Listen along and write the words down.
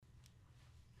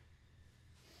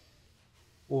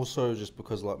Also, just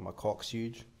because like my cock's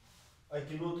huge. I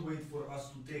cannot wait for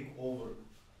us to take over.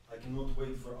 I cannot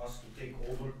wait for us to take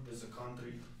over as a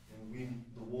country and win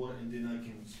the war, and then I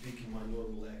can speak in my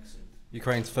normal accent.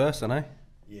 Ukraine's first, aren't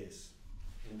they? Yes.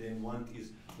 And then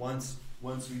once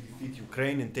we defeat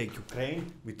Ukraine and take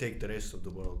Ukraine, we take the rest of the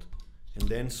world. And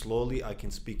then slowly I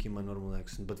can speak in my normal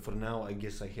accent. But for now, I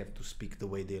guess I have to speak the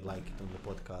way they like it on the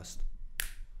podcast.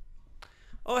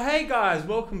 Oh, hey guys,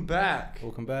 welcome back.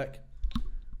 Welcome back.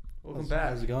 Welcome back.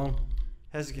 How's it going?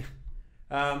 How's it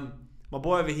going? My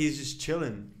boy over here is just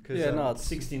chilling because it's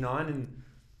 69 and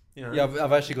you know. Yeah,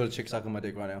 I've actually got a chick sucking my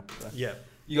dick right now. So. Yeah.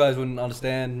 You guys wouldn't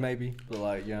understand maybe, but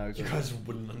like you know. You guys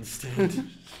wouldn't understand.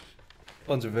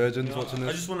 Bunch of virgins You know, watching this.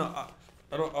 I just wanna.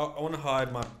 I want to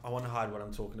hide what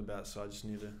I'm talking about, so I just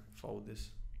need to fold this.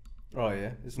 Oh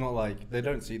yeah, it's not like they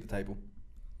don't see the table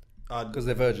Uh, because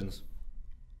they're virgins.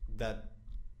 that.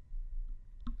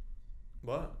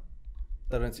 What?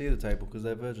 They don't see the table because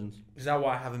they're virgins. Is that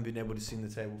why I haven't been able to see the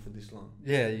table for this long?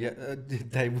 Yeah, you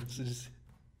get tables. Are just,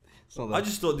 it's not that. I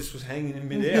just thought this was hanging in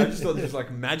midair. I just thought this was like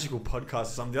a magical podcast or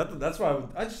something. That's why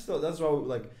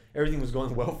like everything was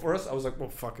going well for us. I was like, well,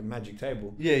 fucking magic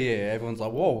table. Yeah. Everyone's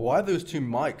like, whoa, why are those two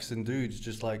mics and dudes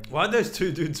just like? Why are those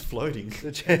two dudes floating?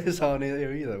 The chairs aren't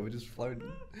here either. We're just floating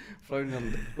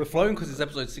on. We're floating because it's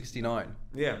episode 69.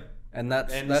 Yeah. And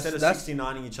instead of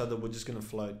 69ing each other, we're just gonna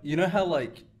float. You know how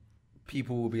like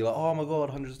people will be like, oh my god,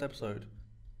 100th episode.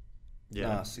 Yeah.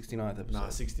 Nah, 69th episode. Nah,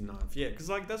 69th. Yeah, because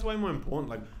like that's way more important.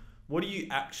 Like, what do you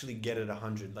actually get at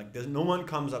 100? Like, there's no one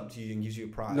comes up to you and gives you a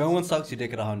prize. No one sucks your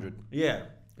dick at 100. Yeah,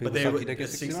 People but suck they your dick at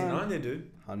 69. They do.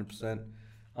 100%.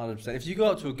 100%. If you go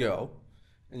up to a girl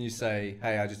and you say,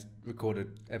 hey, I just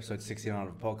recorded episode 69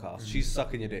 of a podcast, she's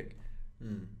sucking your dick.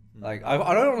 Like,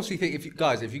 I don't honestly think, if you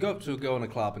go up to a girl in a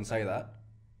club and say that,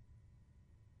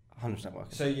 100%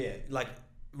 working. So yeah, like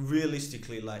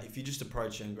realistically, like if you just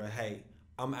approach her and go, hey,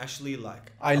 I'm actually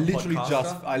like I'm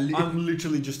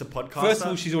literally just a podcaster. First of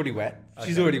all, she's already wet. Okay.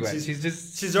 She's already wet.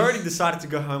 She's already decided to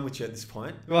go home with you at this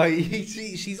point. Right,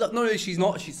 she's like, no, she's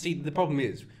not. See, the problem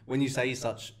is when you say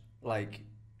such like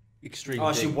extreme. Oh,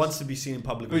 things, she wants to be seen in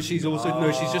public. but she's also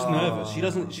no. She's just nervous. She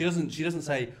doesn't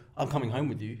say I'm coming home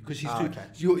with you because she's too. Okay.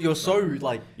 You're so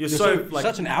like you're so like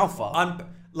such an alpha.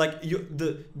 Like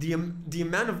the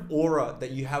amount of aura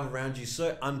that you have around you is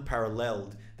so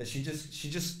unparalleled that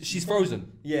she's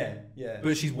frozen. Yeah.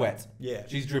 But she's wet. Yeah.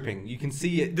 She's dripping. You can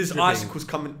see it. There's dripping. icicles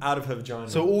coming out of her vagina.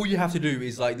 So all you have to do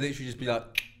is like literally just be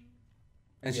like,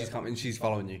 and she's Yeah. coming. She's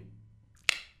following you.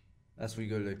 That's what you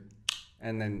gotta do.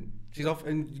 And then she's off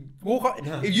and you walk.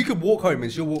 No. If you could walk home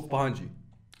and she'll walk behind you.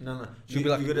 No. She'll be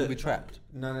like, you'll be trapped.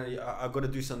 No. I got to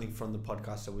do something from the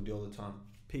podcast that we do all the time.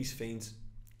 Peace, fiends.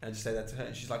 I just say that to her,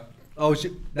 and she's like, "Oh,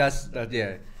 that's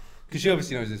yeah," because she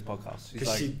obviously knows this podcast. She's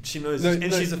because like, she knows, No,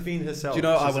 and she's a fiend herself. do you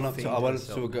know? I She's went a up to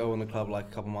fiend a girl in the club like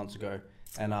a couple months ago,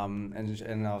 and I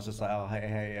was just like, "Oh,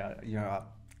 hey, you know,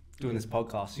 doing this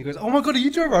podcast." She goes, "Oh my god, are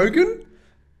you Joe Rogan?"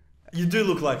 You do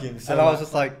look like him. So And I was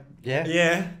just like,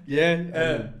 "Yeah, yeah.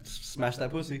 and smash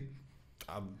that pussy."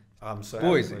 I'm so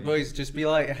Boys, just be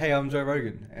like, "Hey, I'm Joe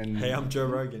Rogan," and hey, I'm Joe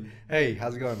Rogan. Hey,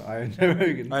 how's it going? I am Joe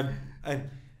Rogan.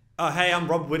 Hey, I'm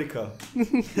Rob Whittaker.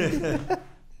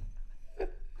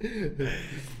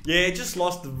 Yeah, just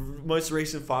lost the most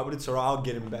recent fight, but it's alright. I'll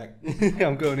get him back.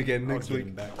 I'm going again next I'll week. Get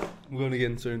him back. I'm going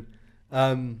again soon.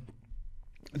 Did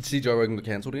you see Joe Rogan got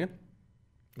cancelled again?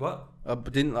 What?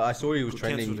 But I saw he was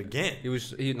trending cancelled again. I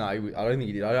don't think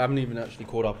he did. I haven't even actually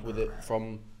caught up with it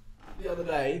from the other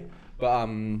day. But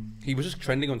he was just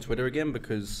trending on Twitter again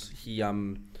because he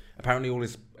apparently all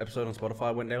his episode on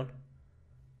Spotify went down.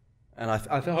 And I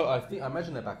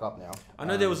imagine they're back up now. I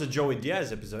know there was a Joey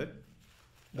Diaz episode.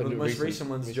 The most recent recent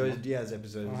one's Joey Diaz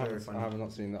episode. It was very funny. I have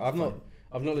not seen that. I've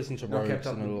not listened to Rogan in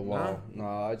a little while. No,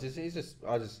 I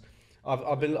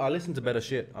listen to better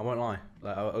shit. I won't lie.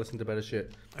 Like I listen to better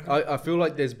shit. Okay. I feel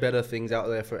like there's better things out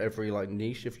there for every like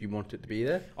niche if you want it to be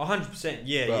there. 100%.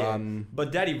 Yeah.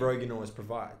 But Daddy Rogan always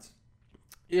provides.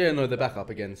 Yeah, no, they're back up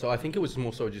again. So I think it was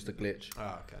more so just a glitch. Oh,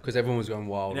 okay. Because everyone was going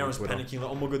wild. And everyone's panicking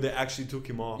like, oh my god, they actually took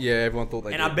him off. Yeah, everyone thought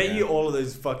they did. And I bet you all of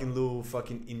those fucking little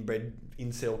fucking inbred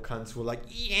incel cunts were like,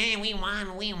 yeah, we won.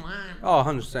 Oh,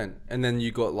 100%. And then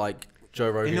you got like Joe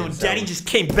Rogan. And then Daddy just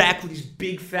came back with his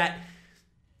big fat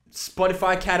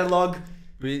Spotify catalog.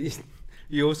 But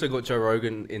you also got Joe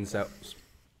Rogan incels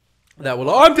that were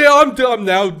like, I'm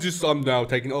now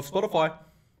taking it off Spotify.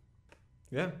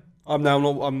 Yeah. I'm now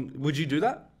not. Would you do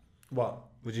that? What?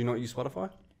 Would you not use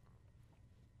Spotify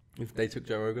if they took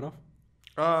Joe Rogan off?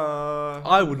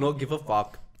 I would not give a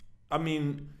fuck. I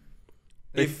mean,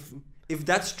 if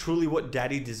that's truly what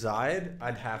Daddy desired,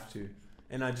 I'd have to.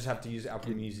 and I just have to use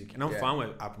Apple Music, and I'm Yeah. fine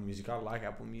with Apple Music. I like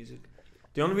Apple Music.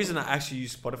 The only reason I actually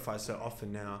use Spotify so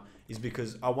often now is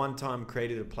because I one time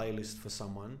created a playlist for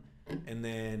someone, and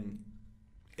then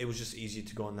it was just easier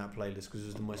to go on that playlist because it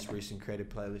was the most recent created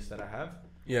playlist that I have.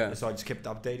 Yeah. And so I just kept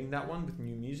updating that one with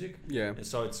new music. Yeah. And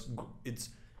so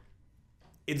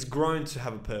it's grown to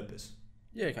have a purpose.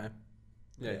 Yeah. Okay.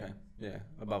 Yeah. Okay. Yeah.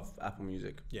 Above Apple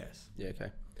Music. Yes. Yeah.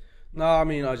 Okay. No, I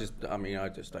mean, I just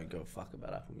don't give a fuck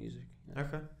about Apple Music. Yeah.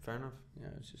 Okay, fair enough. Yeah,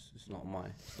 it's not my,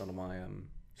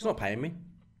 it's not paying me.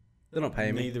 They're not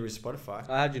paying me. Neither is Spotify.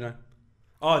 How'd you know?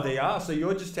 Oh, they are? So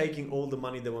you're just taking all the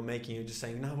money that we're making, you're just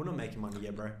saying, no, we're not making money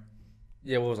yet, bro.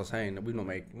 Yeah, what was I saying? We're not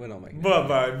making. Bro,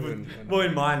 we're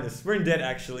in minus. We're in debt,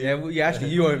 actually. Yeah, well, yeah. Actually,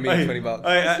 you owe me $20.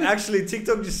 Actually,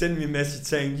 TikTok just sent me a message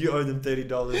saying you owe them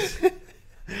 $30.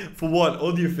 For what?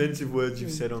 All the offensive words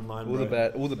you've said online, all bro.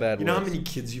 the bad You know words. how many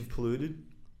kids you've polluted?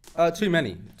 Too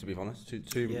many, to be honest.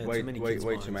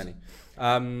 Way too many.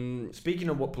 Speaking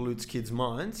of what pollutes kids'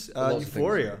 minds, Lots of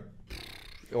Euphoria.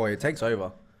 Oh, it takes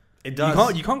over. It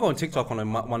does. You can't go on TikTok on a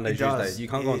Monday, It does. Tuesday. You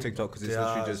can't go on TikTok because it's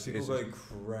literally just. People go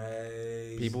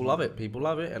crazy. People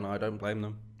love it, and I don't blame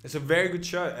them. It's a very good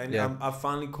show, and Yeah. I've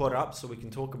finally caught up, so we can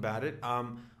talk about it.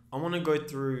 I want to go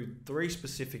through 3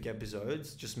 specific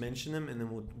episodes, just mention them, and then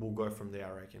we'll go from there,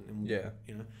 I reckon. And Yeah.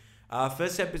 You know,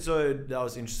 first episode that I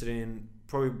was interested in,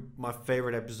 probably my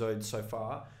favorite episode so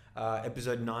far.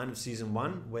 Episode 9 of season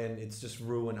 1, when it's just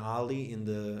Rue and Ali in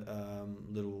the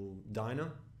little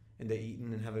diner, and they're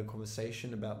eating and having a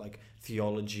conversation about like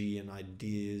theology and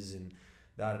ideas and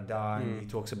and he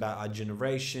talks about our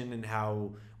generation and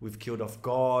how we've killed off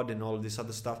God and all of this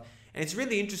other stuff. And it's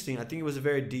really interesting. I think it was a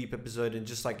very deep episode, and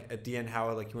just like at the end,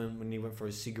 how like when he went for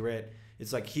a cigarette,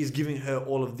 it's like he's giving her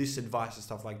all of this advice and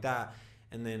stuff like that.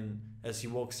 And then as he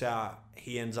walks out,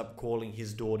 he ends up calling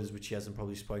his daughters, which he hasn't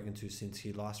probably spoken to since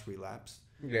he last relapsed.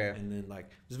 Yeah. And then like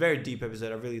it was a very deep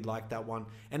episode. I really liked that one.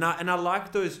 And I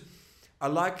like those. I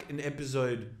like an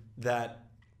episode that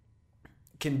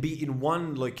can be in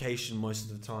one location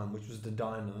most of the time, which was the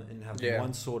diner, and have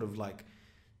one sort of like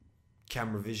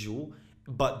camera visual,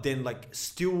 but then like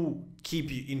still keep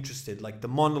you interested. Like the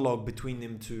monologue between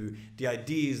them two, the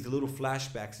ideas, the little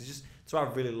flashbacks. It's just, that's why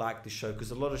I really like this show, because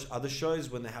a lot of other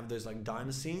shows, when they have those like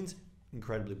diner scenes,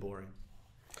 incredibly boring.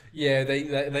 Yeah,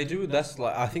 they do. That's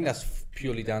like, I think that's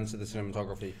purely down to the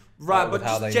cinematography, right? with But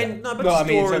how just they. but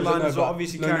storyline as well.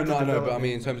 Obviously, no, character but I development.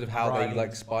 mean, in terms of how they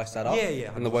like spice that up,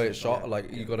 and the way it's shot,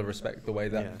 like you got to respect the way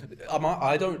that.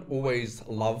 I don't always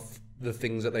love the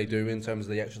things that they do in terms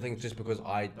of the extra things, just because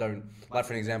I don't like.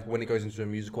 For an example, when it goes into a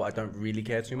musical, I don't really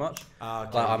care too much.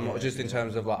 Okay, like I'm not just in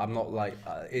terms of like I'm not like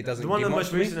it doesn't. One of the give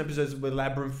most much recent episodes with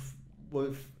Labyrinth,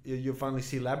 you'll finally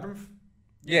see Labyrinth.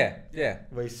 Yeah.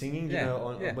 Where he's singing, you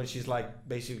know, when she's like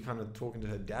basically kind of talking to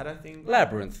her dad, I think.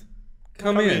 Labyrinth,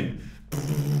 come in.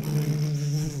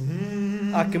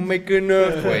 I can make an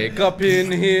earthquake up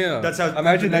in here. That's how.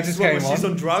 Imagine that just came on. She's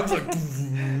on drugs. Like,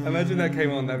 imagine that came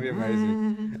on. That'd be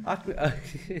amazing.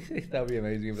 That'd be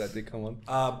amazing if that did come on.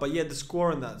 But yeah, the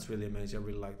score on that's really amazing. I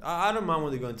really like. I don't mind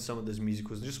when they go into some of those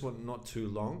musicals. Just want not too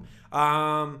long.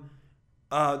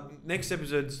 Next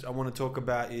episodes I want to talk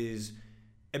about is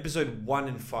episode 1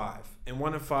 and 5. And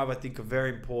 1 and 5 I think are very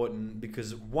important,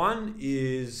 because 1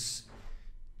 is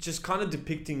just kind of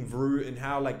depicting Vru and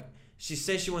how like she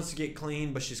says she wants to get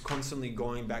clean, but she's constantly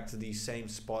going back to these same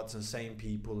spots and same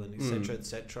people and etc.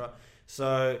 etc.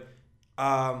 So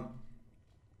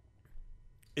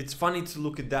it's funny to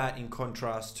look at that in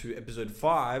contrast to episode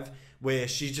 5, where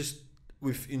she's just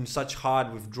in such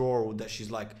hard withdrawal that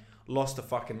she's like lost her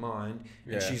fucking mind,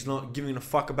 and she's not giving a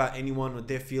fuck about anyone or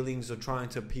their feelings or trying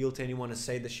to appeal to anyone and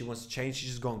say that she wants to change. She's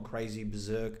just gone crazy,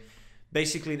 berserk.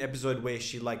 Basically an episode where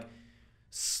she like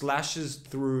slashes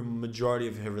through majority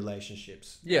of her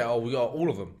relationships. Yeah, we got all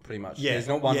of them pretty much. Yeah, there's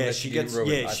not one that she gets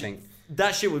ruined, I think.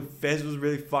 That shit with Fez was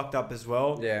really fucked up as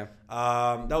well. Yeah.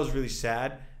 That was really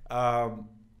sad.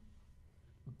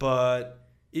 But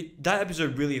that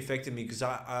episode really affected me, because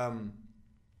I've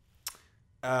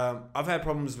had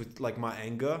problems with like my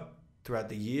anger throughout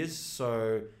the years.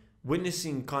 So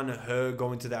witnessing kind of her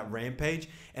going to that rampage,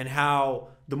 and how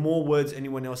the more words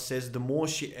anyone else says, the more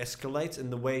she escalates, and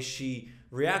the way she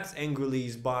reacts angrily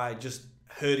is by just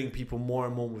hurting people more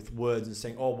and more with words and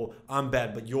saying, "Oh well, I'm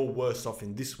bad, but you're worse off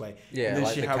in this way." Yeah, and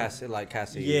then like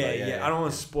Cassie. Yeah. I don't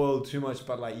want to spoil too much,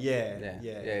 but like, yeah.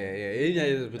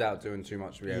 Without doing too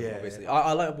much, obviously.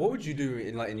 I like. What would you do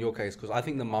in your case? Because I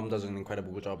think the mum does an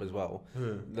incredible job as well.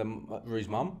 Rue's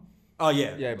mum. Oh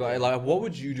yeah. Yeah, but like, what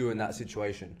would you do in that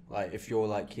situation? Like, if you're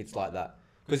like kids like that.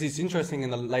 Because it's interesting in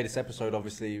the latest episode,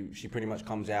 obviously, she pretty much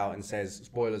comes out and says,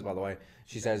 spoilers by the way,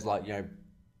 she says like, you know,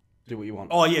 do what you want.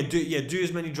 Oh yeah, do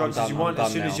as many drugs as you want.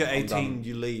 As soon as you're 18,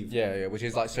 you leave. Yeah, which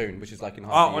is like soon, which is like in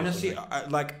half Oh, a year, honestly,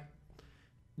 like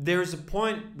there is a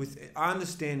point with. I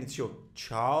understand it's your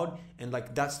child, and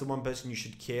like that's the one person you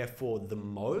should care for the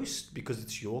most because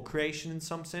it's your creation in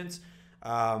some sense.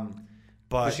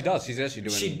 But she does. She's actually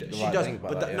doing the right thing.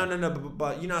 But that, yeah. no.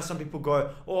 But you know how some people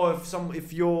go, oh,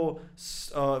 if your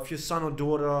son or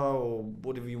daughter or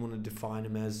whatever you want to define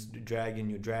him as, your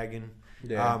dragon.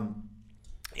 Yeah.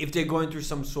 If they're going through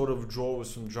some sort of withdrawal with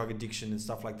some drug addiction and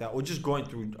stuff like that, or just going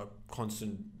through a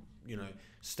constant,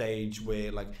 stage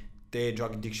where like their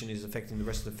drug addiction is affecting the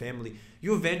rest of the family,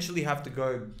 you eventually have to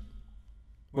go.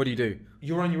 What do you do?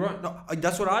 You're on your own. No,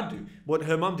 that's what I do. What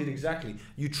her mum did exactly.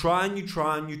 You try and you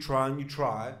try and you try and you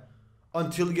try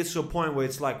until it gets to a point where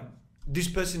it's like this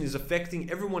person is affecting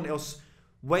everyone else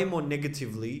way more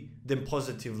negatively than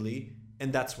positively,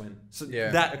 and that's when. So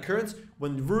that occurrence,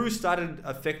 when Rue started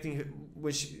affecting her,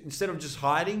 when she, instead of just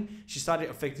hiding, she started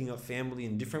affecting her family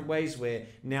in different ways, where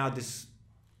now this,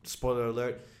 spoiler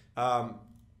alert,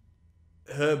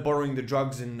 her borrowing the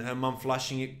drugs and her mum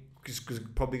flushing it, because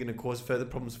probably going to cause further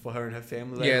problems for her and her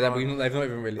family. Yeah, they've not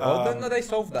even really. No, they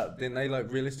solved that, didn't they?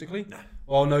 Like realistically. No.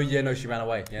 Oh no, she ran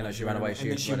away. Yeah, no, she ran away.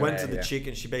 She went to the chick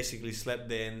and she basically slept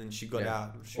there, and then she got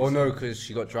out. No, because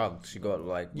she got drugged. She got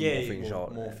like morphine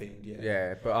shot. Morphine, yeah.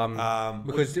 Yeah, but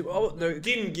because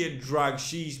didn't get drugged.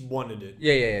 She wanted it.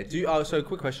 Yeah. So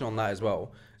quick question on that as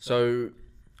well. So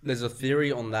there's a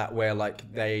theory on that where like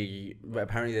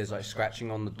apparently there's like scratching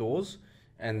on the doors.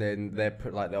 And then they're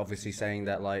obviously saying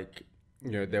that like,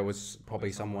 there was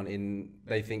probably someone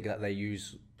they think that they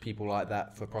use people like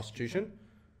that for prostitution.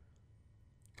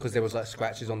 Because there was like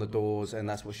scratches on the doors, and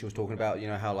that's what she was talking about. You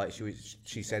know how like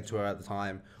she said to her at the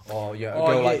time,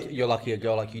 you're lucky a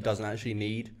girl like you doesn't actually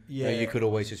need. Yeah, you could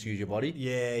always just use your body.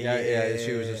 Yeah.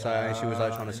 She was just saying, she was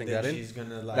like trying to sink that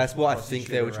in. That's what I think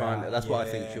they were trying. That's what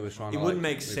I think she was trying. It wouldn't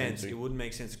make sense. It wouldn't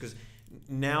make sense because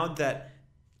now that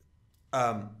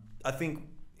I think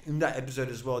in that episode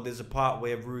as well, there's a part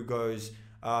where Rue goes,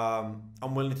 I'm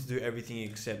willing to do everything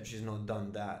except she's not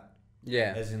done that.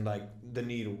 Yeah. As in like the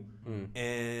needle.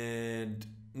 And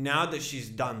now that she's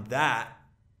done that,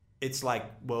 it's like,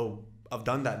 well, I've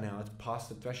done that now. It's past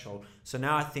the threshold. So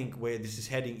now I think where this is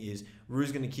heading is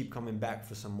Rue's going to keep coming back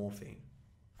for some morphine.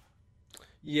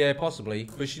 Yeah, possibly.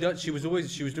 But she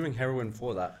was doing heroin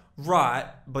for that. Right,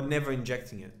 but never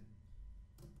injecting it.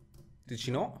 Did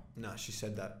she not? No, she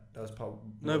said that. That was probably...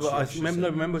 No, but I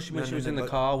remember when she was in the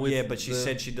car with... Yeah, but she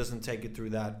said she doesn't take it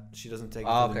through that. She doesn't take it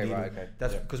through the needle. Right, okay.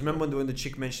 That's because remember when the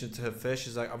chick mentioned it to her first,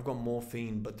 she's like, I've got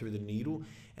morphine, but through the needle.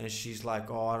 And she's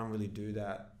like, I don't really do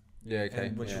that. Yeah, okay.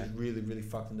 And when she was really, really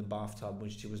fucked in the bathtub, when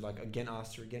she was like,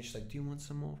 asked her again, she's like, do you want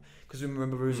some more? Because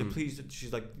remember, Rose, please,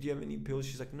 she's like, do you have any pills?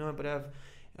 She's like, no, but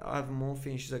I have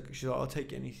morphine. She's like, I'll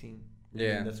take anything.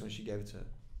 Yeah. And that's when she gave it to her.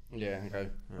 Yeah. Okay.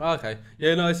 Yeah. Okay.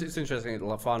 Yeah. No, it's interesting.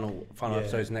 Like final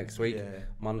episodes next week,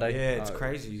 Monday. Yeah, it's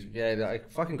crazy. Yeah, it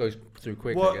fucking goes through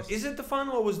quick. Well, I guess. Is it the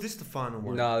final or was this the final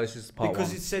one? No, this is part one.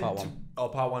 Because it said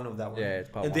part one of that one. Yeah, it's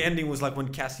part and one. The ending was like when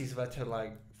Cassie's about to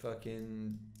like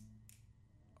fucking.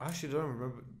 I actually don't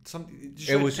remember something.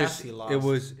 It was just. It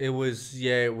was.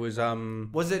 Yeah. It was.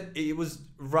 Was it? It was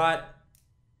right.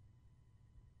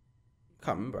 I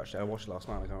can't remember actually. I watched it last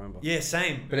night. I can't remember. Yeah,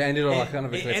 same. But it ended on like kind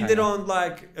of a cliffhanger. It ended on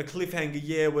like a cliffhanger,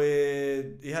 yeah, where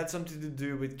it had something to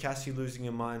do with Cassie losing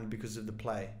her mind because of the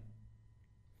play.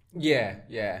 Yeah,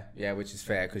 which is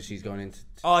fair because she's going into.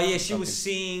 Oh yeah, she was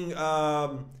seeing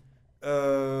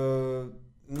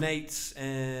Nate's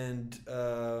and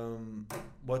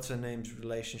what's her name's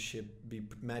relationship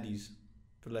Maddie's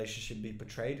relationship be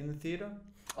portrayed in the theater.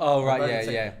 Oh right,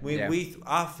 yeah. We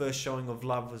our first showing of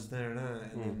Love was there, and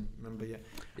then remember,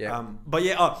 but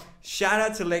shout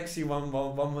out to Lexi one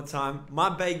more time. My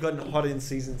babe got hot in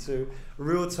season 2.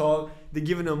 Real talk, they're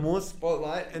giving her more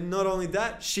spotlight, and not only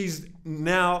that, she's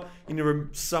now in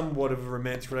somewhat of a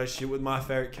romantic relationship with my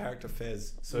favorite character,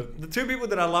 Fez. So the two people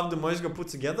that I love the most got put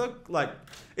together. Like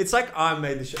it's like I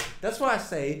made the show. That's why I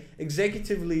say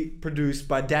executively produced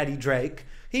by Daddy Drake.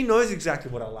 He knows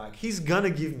exactly what I like. He's gonna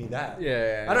give me that.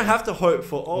 Yeah. I don't have to hope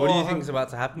for. What do you think is about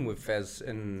to happen with Fez?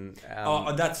 And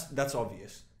that's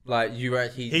obvious. Like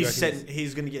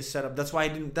he's gonna get set up. That's why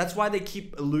That's why they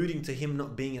keep alluding to him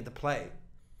not being at the play.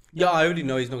 Yeah, I already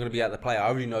know he's not gonna be at the play. I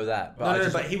already know that.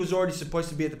 But but he was already supposed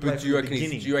to be at the play. Do you reckon he's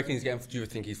getting? Do you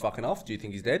think he's fucking off? Do you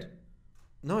think he's dead?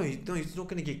 No, he's not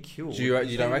going to get killed. You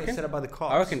don't reckon? Set up by the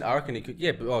cops. I reckon he could.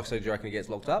 Yeah, but so do you reckon he gets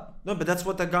locked up? No, but that's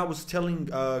what that guy was telling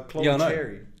Chloe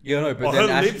Cherry. Yeah, no, but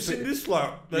her lips in this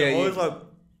like they're always like.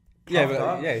 Yeah, puffed but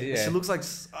up. yeah. She looks like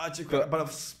such a but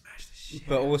I've smashed the shit.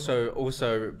 But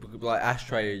also, like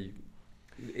Ashtray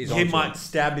is He onto might him.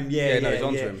 stab him. Yeah, Yeah, yeah, no, he's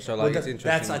onto yeah. him. So like, it's interesting.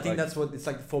 That's I think like, that's what it's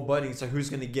like foreboding. So who's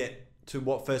gonna get to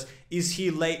what first? Is he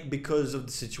late because of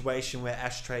the situation where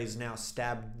Ashtray has now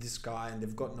stabbed this guy and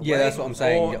they've gotten away? Yeah, that's what I'm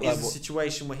saying. Or like, is the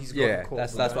situation where he's gotten caught?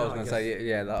 that's what I was gonna say.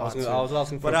 Yeah, I was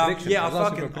asking for But a prediction. yeah, I was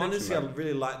asking for a prediction, honestly, I mate.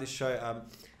 really like this show.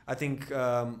 I think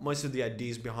most of the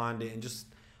ideas behind it and just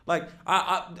like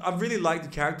I really like the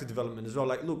character development as well.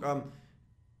 Like, look,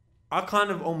 I kind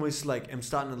of almost like am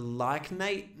starting to like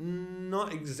Nate.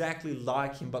 Not exactly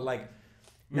like him, but like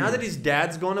now that his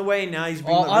dad's gone away, now he's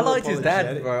been. I liked his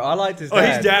dad, bro. I liked his dad.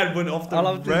 Oh, his dad went off the I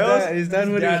loved rails. His dad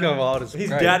went wild. His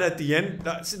dad at the end.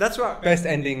 That's right. Best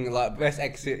ending, like best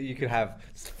exit you could have.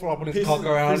 Just flopping his cock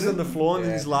around. He's on the floor and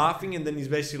then he's laughing, and then he's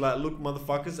basically like, "Look,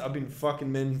 motherfuckers, I've been fucking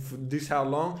men for this how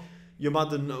long? Your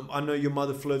mother, I know your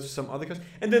mother flirts with some other guys."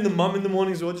 And then the mum in the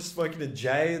mornings all just fucking a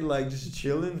J, like just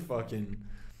chilling, fucking.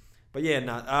 But yeah,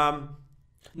 nah.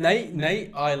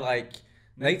 Nate, I like.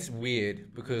 Nate's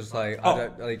weird because like I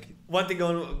don't like. One thing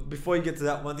before you get to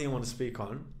that, one thing I want to speak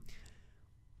on.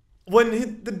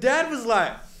 When the dad was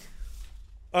like,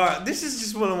 "All right, this is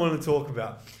just what I want to talk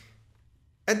about,"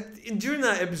 and during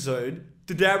that episode,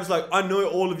 the dad was like, "I know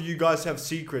all of you guys have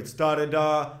secrets." Da da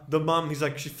da. The mum, he's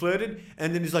like, she flirted,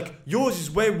 and then he's like, "Yours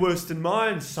is way worse than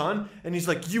mine, son." And he's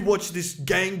like, "You watch this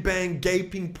gangbang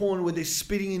gaping porn where they're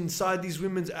spitting inside these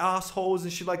women's assholes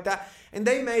and shit like that." And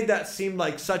they made that seem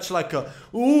like such like a,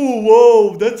 "Ooh,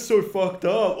 whoa, that's so fucked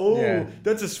up. Oh, Yeah.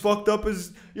 that's as fucked up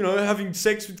as, having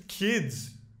sex with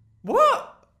kids." What?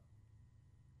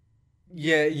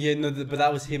 Yeah, no, but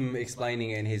that was him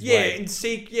explaining it in his Yeah, way. but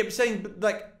saying, but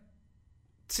like,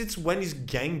 since when is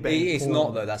gangbang It's porn?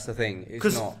 not though. That's the thing. It's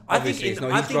 'Cause not. I think Obviously, it's in-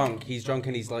 not. I He's think- drunk. He's drunk,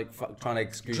 and he's like trying to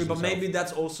excuse True, but himself. maybe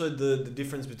that's also the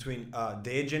difference between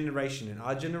their generation and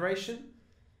our generation.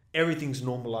 Everything's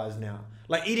normalized now.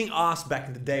 Like eating ass back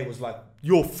in the day was like,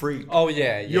 "You're a freak. Oh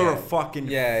yeah, You're a fucking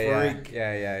freak."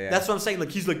 Yeah. That's what I'm saying.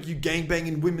 Like he's like, "You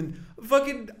gangbanging women."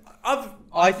 Fucking,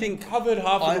 I think covered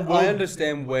half of the world. I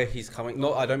understand where he's coming.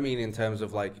 No, I don't mean in terms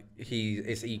of like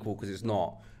it's equal because it's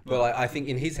not. But like I think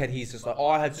in his head he's just like, "Oh,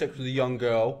 I had sex with a young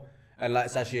girl, and like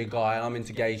it's actually a guy, and I'm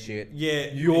into gay shit." Yeah,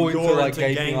 you're into like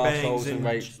gaping gangbangs assholes and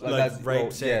rape. That's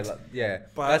rape sex. Yeah.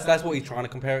 But That's what he's trying to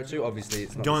compare it to. Obviously,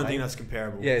 it's not. don't the think same. that's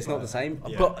comparable. Yeah, it's not the same.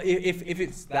 Yeah. But if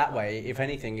it's that way, if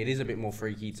anything, it is a bit more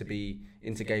freaky to be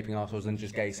into gaping assholes than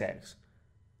just gay sex.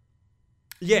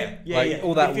 Yeah. Like,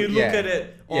 all that if you would- look yeah. at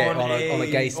it Yeah, on on a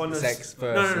gay on sex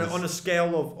no, versus- on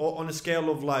a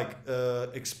scale of like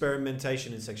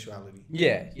experimentation in sexuality.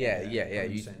 Yeah.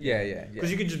 100%. Yeah.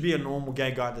 Because you could just be a normal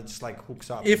gay guy that just like hooks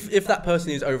up. If that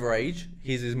person is overage,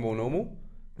 his is more normal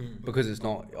because it's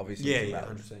not obviously. Yeah, it's yeah,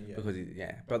 valid. 100%, yeah.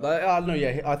 Because but I don't know.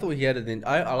 Yeah, I thought he had it.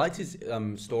 I liked his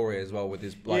story as well with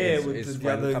his like his the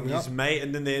friend other coming his up. mate,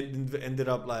 and then they ended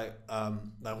up like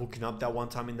hooking up that one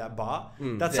time in that bar.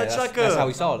 That's Yeah, such like that's a how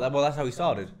he started. Well, that's how he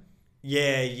started.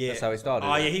 yeah. That's how he started.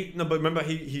 Oh yeah, but remember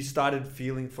he started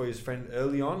feeling for his friend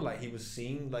early on, like he was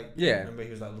seeing like Yeah. Remember he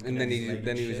was like looking And at then his he leg then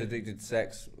and he was shit. addicted to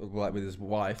sex, like with his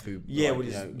wife, who Yeah, like, with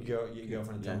you his know,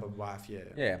 girlfriend yeah. and wife. Yeah.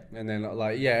 Yeah, and then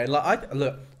I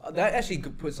look that actually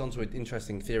puts onto an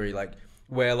interesting theory, like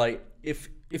where like if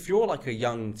you're like a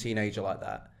young teenager like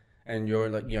that, and you're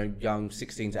like young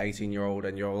 16 to 18-year-old,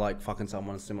 and you're like fucking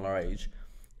someone similar age,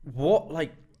 what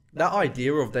like that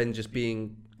idea of then just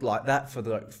being like that for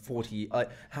the like 40, like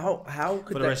how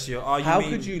could For the that, rest of your,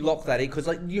 could you lock that in? Because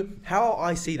like how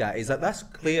I see that is that that's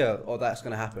clear or that's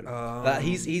going to happen.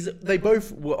 That they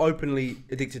both were openly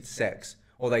addicted to sex,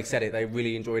 or they said it. They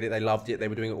really enjoyed it. They loved it. They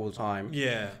were doing it all the time.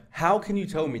 Yeah. How can you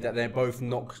tell me that they're both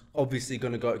not obviously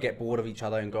going to go get bored of each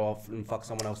other and go off and fuck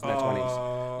someone else in their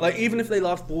 20s? Like even if they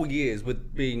last 4 years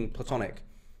with being platonic,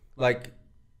 like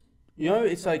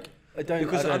it's like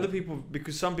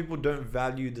because some people don't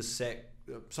value the sex.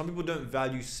 Some people don't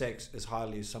value sex as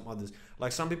highly as some others.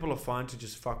 Like some people are fine to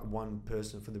just fuck one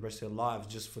person for the rest of their lives,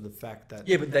 just for the fact that.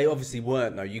 Yeah, but they obviously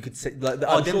weren't though. You could say like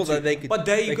Oh, I'm sure that they could. But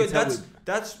there you go. tell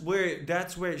That's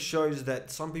where it shows that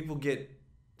some people get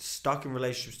stuck in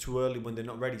relationships too early when they're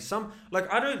not ready. Some like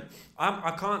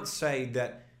I can't say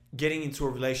that getting into a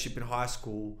relationship in high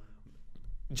school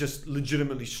just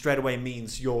legitimately straight away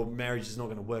means your marriage is not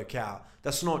going to work out.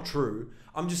 That's not true.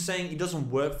 I'm just saying it doesn't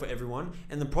work for everyone,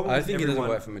 and the problem. I think it doesn't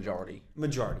work for majority.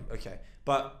 Majority, okay,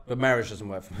 but marriage doesn't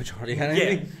work for majority.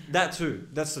 yeah, that too.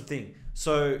 That's the thing.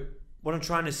 So what I'm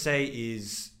trying to say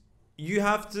is, you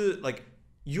have to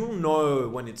you'll know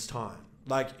when it's time.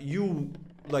 I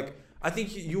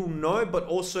think you'll know, but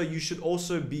also you should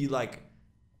also be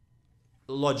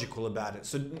logical about it.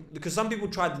 So because some people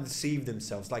try to deceive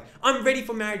themselves, like I'm ready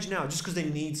for marriage now, just because they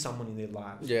need someone in their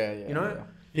lives. Yeah, yeah. You know,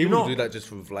 yeah. People do that just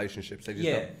for relationships. They just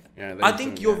yeah. don't, you know, I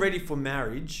think you're ready for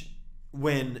marriage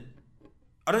when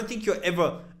I don't think you're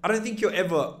ever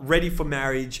ready for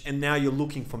marriage, and now you're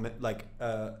looking for like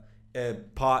a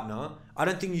partner. I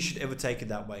don't think you should ever take it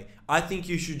that way. I think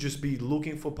you should just be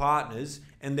looking for partners,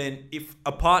 and then if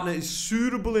a partner is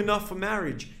suitable enough for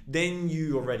marriage, then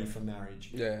you are ready for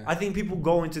marriage. Yeah. I think people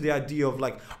go into the idea of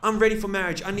like, I'm ready for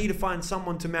marriage. I need to find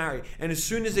someone to marry, and as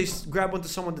soon as they grab onto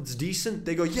someone that's decent,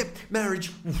 they go, "Yep,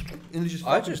 marriage." And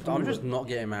I'm just not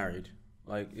getting married.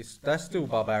 Like that's still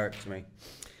barbaric to me.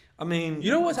 I mean,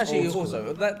 you know what's actually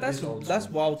also that's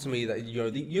wild to me that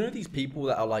you know these people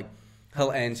that are like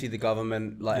hell anti the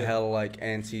government, like hell like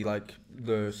anti like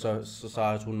the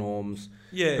societal norms.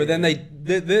 Yeah. But then they're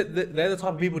the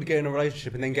type of people to get in a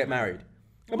relationship and then get married.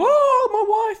 Oh, my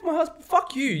wife, my husband.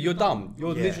 Fuck you. You're dumb.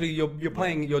 You're literally you're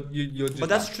playing. You're just. But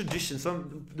that's tradition.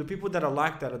 The people that are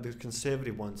like that are the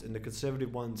conservative ones, and the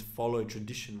conservative ones follow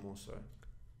tradition more so.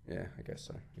 Yeah, I guess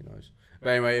so. Who knows? But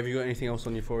anyway, have you got anything else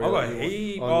on Euphoria?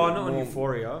 Not on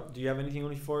Euphoria. Do you have anything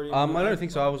on Euphoria? I don't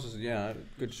think so. I was just,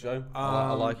 good show.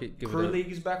 I like it. Crew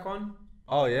League is back on.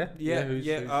 Oh yeah, Who's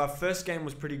first game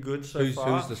was pretty good so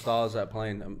far. Who's the stars that are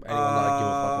playing? Anyone that I give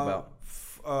a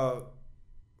fuck about?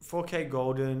 4K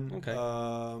Golden. Okay.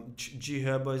 G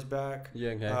Herbo's back.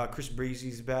 Yeah. Okay. Chris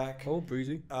Breezy's back. Oh,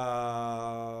 Breezy.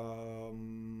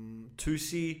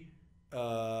 Tusi.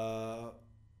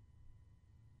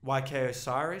 YK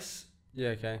Osiris. Yeah,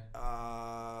 okay.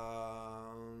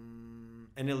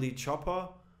 NLE Chopper.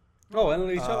 Oh,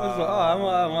 NLE Chopper.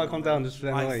 I might come down just for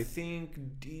NLE. I think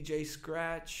DJ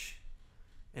Scratch.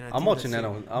 And I'm watching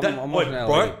NLE. I'm watching NLE.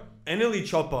 Bro, NLE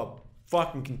Chopper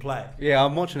fucking can play. Yeah,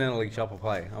 I'm watching NLE Chopper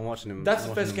play. I'm watching him. That's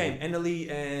the first game. NLE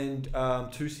and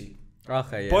Tusi.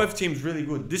 Okay, yeah. Both teams really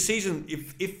good. This season,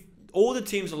 if all the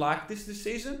teams are like this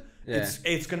season,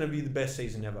 it's going to be the best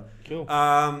season ever. Cool.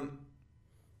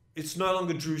 It's no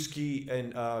longer Drewski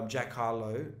and Jack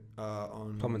Harlow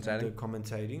on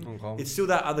commentating. It's still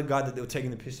that other guy that they were taking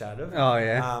the piss out of. Oh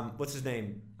yeah. What's his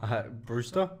name?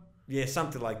 Brewster. Yeah,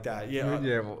 something like that.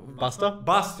 Yeah. Buster.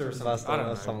 Buster or something. Buster, I don't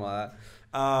know. Something like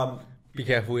that. Be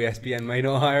careful, ESPN may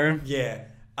not hire him. Yeah.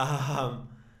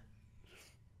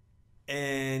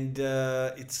 And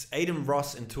it's Aiden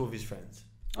Ross and two of his friends.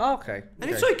 Oh, okay. And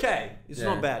it's okay. It's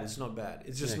not bad.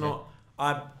 It's just not.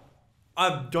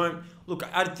 I don't look.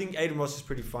 I think Aiden Ross is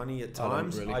pretty funny at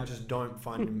times. I just don't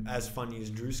find him as funny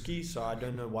as Drewski, so I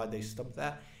don't know why they stopped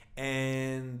that.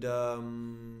 And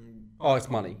it's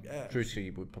money.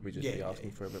 Drewski would probably just be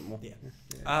asking for a bit more. Yeah.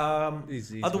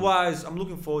 He's otherwise, I'm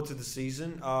looking forward to the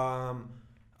season.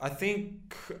 I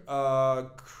think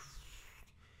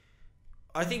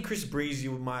Chris Breezy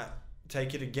might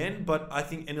take it again, but I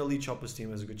think NLE Chopper's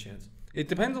team has a good chance. It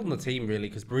depends on the team, really,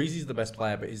 because Breezy's the best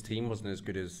player, but his team wasn't as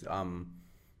good as,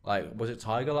 was it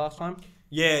Tiger last time?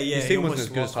 Yeah. His team wasn't as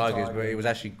good as Tiger's, but it was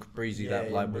actually Breezy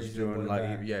that was doing,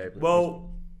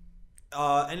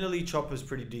 NLE Chopper's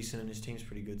pretty decent, and his team's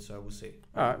pretty good, so we'll see.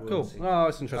 All right, cool. Oh,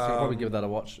 that's interesting. I'll probably give that a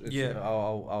watch.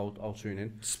 I'll tune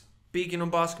in. Speaking of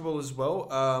basketball as well,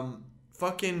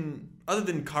 other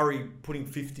than Curry putting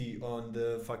 50 on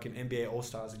the fucking NBA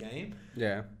All-Stars game,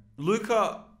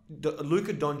 Luka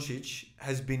Doncic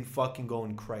has been fucking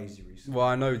going crazy recently. Well,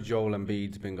 I know Joel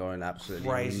Embiid's been going absolutely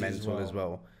crazy mental as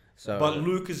well. So, but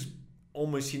Luka's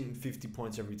almost hitting 50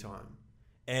 points every time.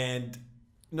 And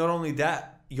not only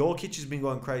that, Jokic has been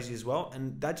going crazy as well.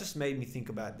 And that just made me think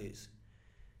about this.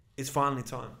 It's finally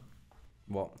time.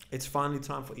 What? It's finally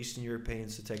time for Eastern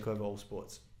Europeans to take over all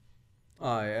sports.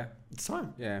 Oh, yeah. It's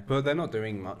time. Yeah, but they're not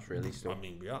doing much really still. I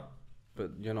mean, we are.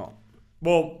 But you're not.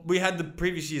 Well, we had the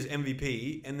previous year's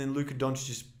MVP, and then Luka Doncic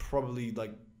is probably,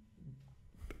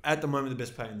 at the moment, the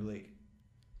best player in the league.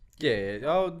 Yeah.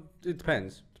 Oh, it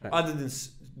depends. Other than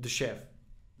the chef.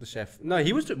 The chef. No,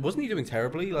 wasn't he doing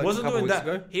terribly? Wasn't a couple doing weeks that.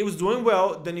 Ago? He was doing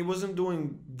well. Then he wasn't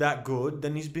doing that good.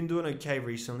 Then he's been doing okay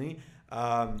recently.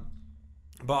 But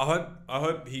I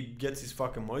hope he gets his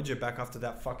fucking mojo back after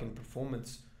that fucking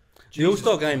performance. The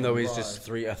All-Star game though is just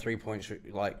a 3-point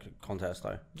contest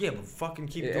though. Yeah, but fucking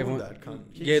keep doing that.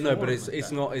 But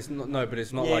it's not.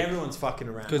 Yeah, everyone's fucking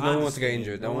around because no one wants to get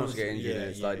injured. No one wants to get injured.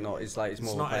 It's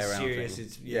more not play as around serious.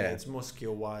 thing. It's more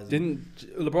skill wise.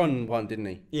 Didn't LeBron won? Didn't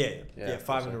he? Yeah,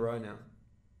 5 in a row now.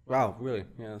 Wow, really?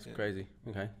 Yeah, that's crazy.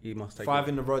 Okay, he must take 5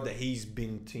 in a row that he's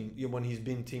been team. When he's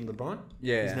been team LeBron,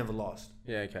 he's never lost.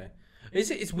 Yeah, okay.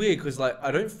 It's weird because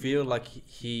I don't feel like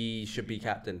he should be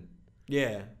captain.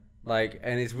 Yeah.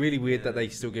 And it's really weird that they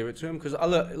still give it to him because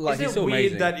he's still weird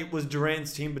amazing. that it was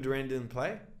Durant's team but Durant didn't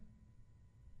play?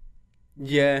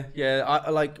 Yeah, yeah. I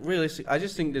like realistic. I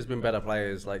just think there's been better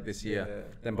players like this year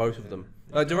than both of them.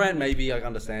 Like Durant, maybe I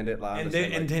understand it. Like,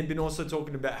 And they've been also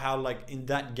talking about how like in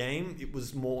that game it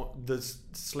was more the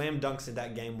slam dunks in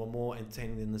that game were more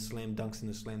entertaining than the slam dunks in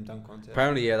the slam dunk contest.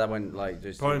 apparently, yeah, that went like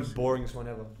just Probably the boringest one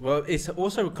ever. Well, it's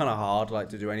also kind of hard like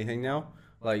to do anything now.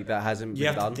 Like that hasn't You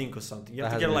been have done. to think of something. You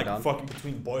That have to get hasn't like been done. fucking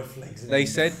between both legs. They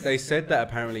said that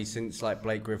apparently since like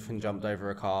Blake Griffin jumped over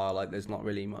a car, like there's not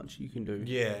really much you can do.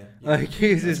 Yeah. Like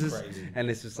it's That's just, crazy. and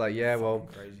it's just like well,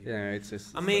 Crazy. you know, it's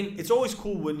just. I mean, it's always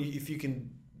cool when if you can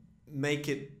make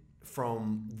it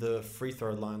from the free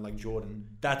throw line like Jordan.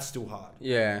 That's still hard.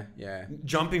 Yeah.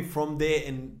 Jumping from there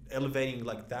and elevating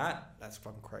like that's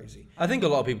fucking crazy. I think a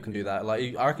lot of people can do that.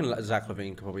 Like I reckon Zach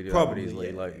LaVine could probably do that pretty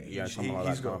easily. yeah. Like yeah, someone like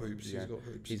He's that. got kind of- hoops. Yeah. He's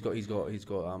got hoops. He's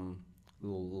got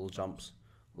little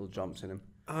jumps in him.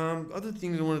 Other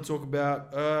things I want to talk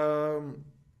about.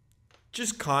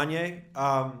 Just Kanye.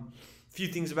 Few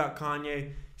things about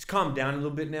Kanye. He's calmed down a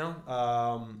little bit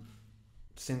now.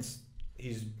 Since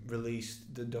he's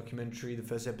released the documentary, the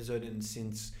first episode, and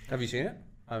since Have you seen it?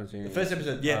 I haven't seen it. the first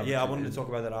episode, I wanted to talk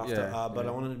about that after. Yeah, but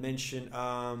I wanted to mention.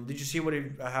 Did you see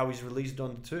how he's released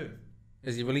on the 2?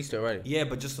 Has he released it already? Yeah,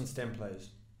 but just on stem players.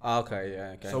 Okay,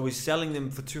 yeah, okay. So he's selling them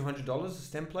for $200 as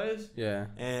stem players. Yeah.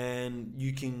 And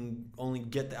you can only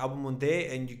get the album on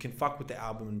there, and you can fuck with the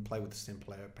album and play with the stem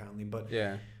player apparently. But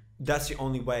Yeah. that's the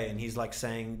only way. And he's like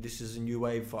saying, this is a new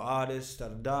wave for artists, da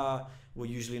da da. We're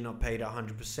usually not paid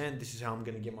 100%. This is how I'm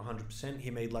going to get my 100%. He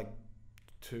made like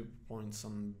 2 point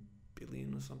some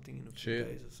billion or something in a few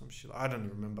days or some shit. I don't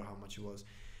even remember how much it was,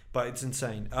 but it's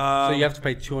insane. So you have to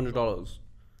pay $200.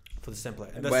 For the stem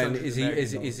player. When is he?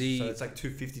 Is he? So it's like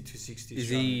 250, 260. Is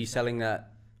he selling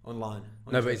that online?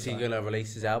 On No, his but is he website. going to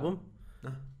release his album?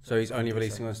 No. So he's only think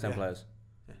releasing so. on stem Yeah. players.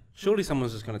 Yeah. Surely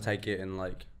someone's just going to take it and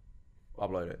like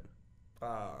upload it.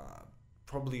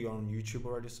 Probably on YouTube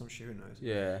already, some shit. Who knows?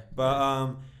 Yeah.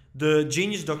 But the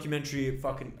Genius documentary,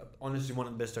 fucking honestly, one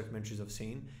of the best documentaries I've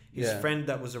seen. His Yeah. friend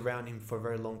that was around him for a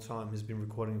very long time has been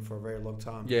recording him for a very long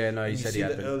time. Yeah. No, And he you said see he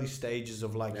had the been. early stages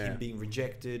of like Yeah. him being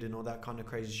rejected and all that kind of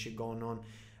crazy shit going on.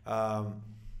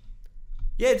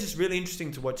 Yeah, it's just really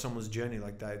interesting to watch someone's journey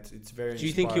like that. It's very. Do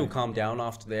you think he'll inspiring. calm down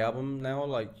after the album now?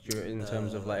 Like in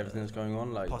terms of like everything that's going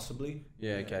on? Like Possibly.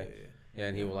 yeah, okay. Yeah. Yeah,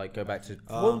 and he will like go back to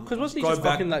because wasn't he go just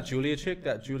back- fucking that Julia chick?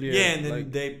 That Julia. Yeah, and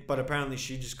then like, but apparently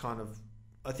she just kind of,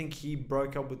 I think he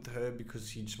broke up with her because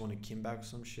he just wanted Kim back or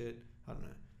some shit. I don't know.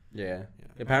 yeah. Yeah.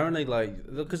 Apparently, like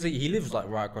because he lives like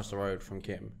right across the road from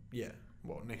Kim. Yeah,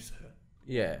 well, next to her.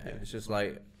 Yeah, Yeah. it's just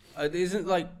like it isn't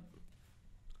like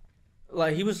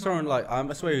he was throwing like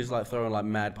I swear he was like throwing like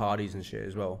mad parties and shit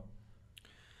as well.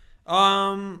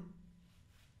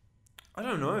 I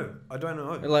don't know.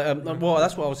 Like well,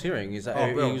 that's what I was hearing. Is that Oh,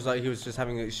 he well. was like he was just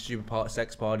having like, stupid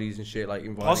sex parties and shit, like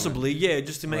inviting. Possibly, yeah,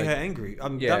 just to make Like, her angry.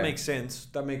 yeah. That makes sense.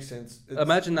 It's-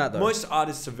 Imagine that though. Most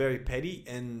artists are very petty,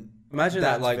 and Imagine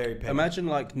that, that's like very petty. imagine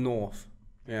like North,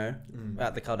 you know,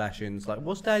 at the Kardashians. Like,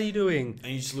 what's Daddy doing?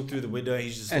 And you just look through the window,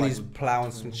 he's just And like he's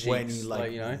plowing some 20, cheeks, like,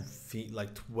 like you know.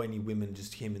 like 20 women,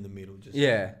 just him in the middle, just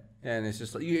Yeah, and it's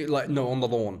just like no on the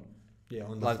lawn. yeah,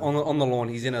 on the Like floor. on the lawn,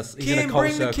 he's in a Kim, cult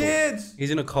bring circle. the kids.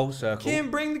 He's in a cult circle.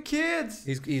 Kim, bring the kids.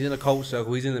 He's in a cult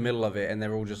circle. He's in the middle of it, and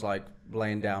they're all just like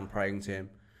laying down, praying to him.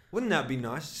 Wouldn't that be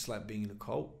nice? Just like being in a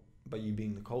cult, but you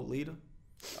being the cult leader.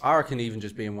 I reckon even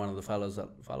just being one of the fellas that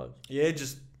follows. Yeah,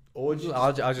 just orgies.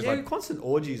 I just yeah, like constant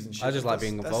orgies and shit. I just like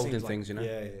That's- being that involved seems in things, you know?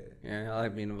 Yeah. yeah, I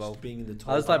like being Just involved. being in the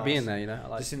tall I just like grass, being there, you know. I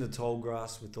like just in the tall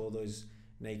grass with all those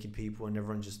naked people and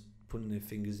everyone just putting their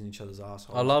fingers in each other's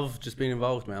assholes. I love just being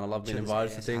involved, man. I love being Each other's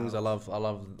invited to things. I assholes.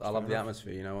 love the enough.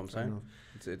 atmosphere. You know what I'm Fair saying?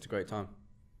 enough. It's a great time.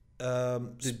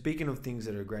 Speaking of things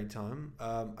that are a great time,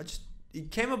 it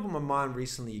came up on my mind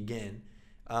recently again,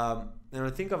 and I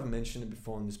think I've mentioned it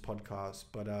before on this podcast,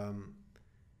 but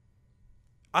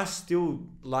I still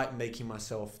like making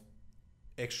myself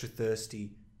extra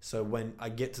thirsty, so when I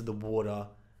get to the water,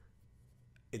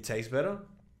 it tastes better.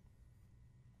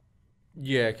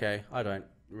 Yeah, okay. I don't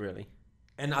really.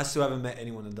 And I still haven't met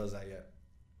anyone that does that yet.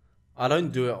 I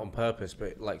don't do it on purpose,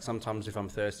 but like sometimes if I'm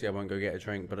thirsty, I won't go get a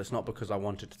drink. But it's not because I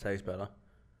want it to taste better.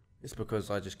 It's because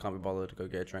I just can't be bothered to go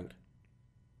get a drink.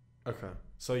 Okay.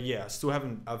 So yeah, I still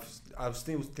haven't. I've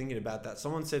still thinking about that.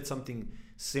 Someone said something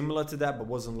similar to that, but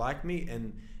wasn't like me,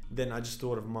 and then I just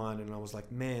thought of mine, and I was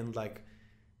like, man, like,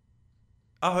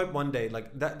 I hope one day,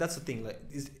 like that's the thing. Like,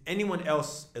 is anyone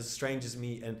else as strange as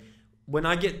me? And when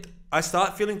I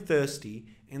start feeling thirsty,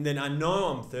 and then I know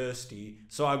I'm thirsty,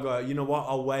 so I go, you know what?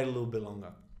 I'll wait a little bit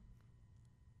longer.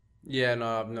 Yeah,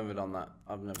 no, I've never done that.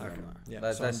 I've never done that. Yeah.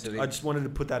 That's So silly. I just wanted to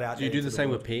put that out. Do you there do the to same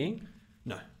world. with peeing?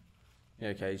 No. Yeah,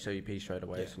 okay, so you pee straight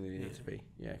away, Yeah, so you need yeah. to pee.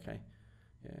 Yeah, okay.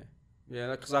 Yeah.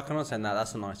 Yeah, because I can understand that.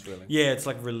 That's a nice feeling. Yeah, it's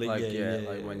like really. Like, yeah,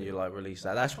 when you like release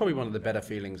that. That's probably one of the better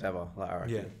feelings ever. Like, I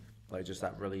reckon. Yeah. Like just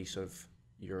that release of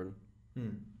urine.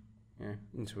 Yeah,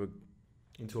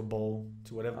 into a bowl,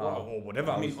 to whatever, Oh, or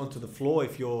whatever. I mean, onto the floor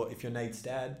if you're Nate's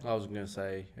dad I was gonna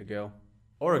say a girl.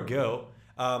 or a girl.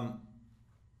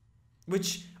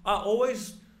 Which I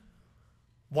always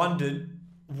wondered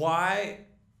why,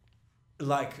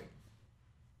 like,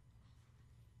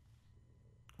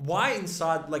 why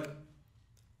inside, like,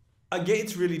 I get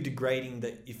it's really degrading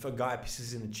that if a guy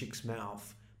pisses in a chick's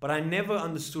mouth, but I never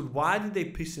understood why did they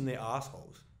piss in their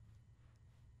assholes.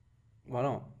 Why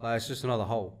not? Like, it's just another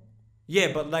hole.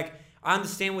 Yeah, but like I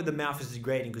understand where the mouth is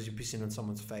degrading because you're pissing on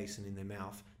someone's face and in their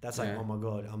mouth. That's like, Yeah. oh my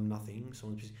god, I'm nothing.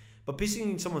 Someone's pissing. But pissing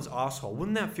in someone's asshole,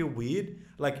 wouldn't that feel weird?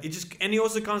 Like it just, and it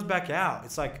also comes back out.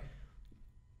 It's like,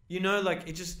 you know, like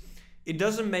it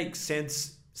doesn't make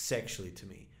sense sexually to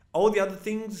me. All the other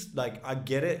things, like I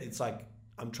get it. It's like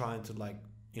I'm trying to like,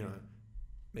 you know,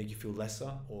 make you feel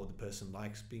lesser, or the person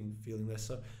likes feeling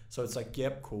lesser. So it's like,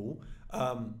 yep, cool.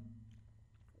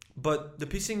 But the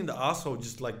pissing in the asshole,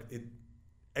 just like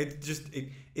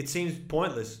it seems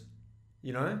pointless,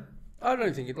 you know? I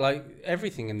don't think it, like,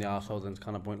 everything in the arsehole then's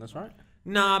kind of pointless, right?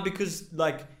 Nah, because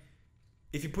like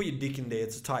if you put your dick in there,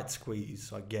 it's a tight squeeze.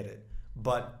 So I get it,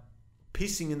 but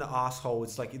pissing in the asshole,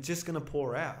 it's like it's just gonna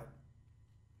pour out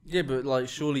Yeah, but like,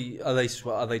 surely are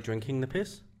they drinking the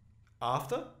piss?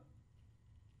 after.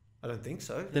 I don't think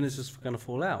so. Then it's just gonna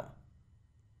fall out.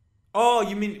 Oh,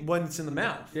 you mean when it's in the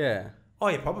mouth? Yeah. Oh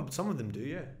yeah, probably some of them do.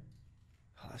 Yeah.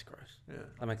 Oh, that's gross. Yeah.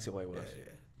 That makes it way worse. Yeah.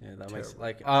 Yeah, that makes it,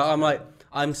 Terrible. like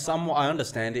I'm somewhat, I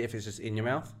understand it if it's just in your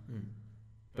mouth,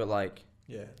 but like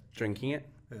Yeah. drinking it.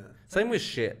 Yeah. Same with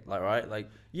shit, like, right?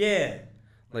 Yeah.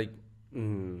 Like,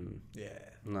 Yeah.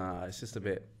 nah, it's just a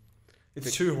bit.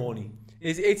 It's too horny.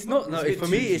 It's not. No, It's a bit for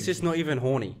me, too it's just not even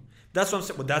horny. That's what I'm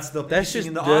saying. Well, that's the That's pissing just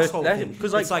in the dirt- asshole that- thing.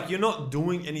 'cause, like- It's like you're not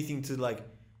doing anything to like.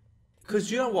 Because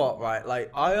you know what, right?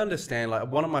 Like, I understand. Like,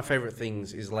 one of my favorite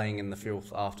things is laying in the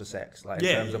filth after sex. Like, in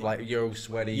Yeah, terms of yeah. like you're all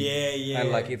sweaty. Yeah.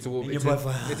 And like it's all And it's you're a, both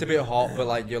like, it's a bit hot, but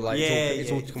like you're like Yeah, it's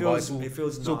all yeah, it combined. feels- it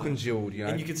feels it's all nice. congealed, you know.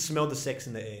 and you can smell the sex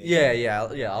in the air. Yeah.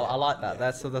 I like that.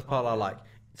 That's the part I like.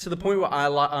 To the point where I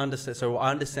understand. So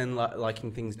I understand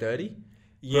liking things dirty.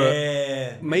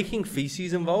 Yeah. Making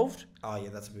feces involved. Oh yeah,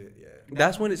 that's a bit. Yeah.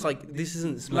 That's when it's like this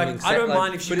isn't smelling. Like I don't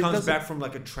mind if she but it comes doesn't- back from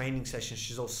like a training session,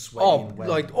 she's all sweaty Oh, and wet.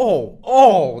 like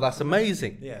oh, that's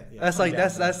amazing. Yeah. That's I'm like down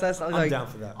that's for that. like I'm down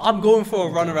for that. I'm going for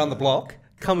a run around the block,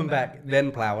 coming back,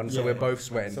 then plowing, so Yeah. we're both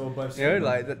sweating. So we're both. You know,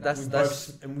 sweating. like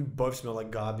that's we both smell like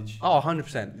garbage. oh,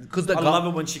 100%. Because I love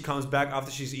it when she comes back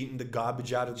after she's eaten the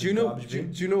garbage out of do you the know? garbage Do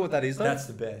bin. you know what that is though? That's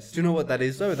the best. Do you know what that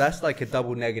is though? That's like a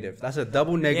double negative. That's a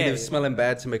double negative Yeah. smelling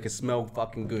bad to make it smell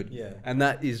fucking good. Yeah. And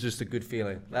that is just a good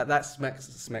feeling. That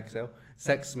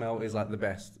sex smell is like the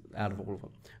best out of all of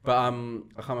them. But I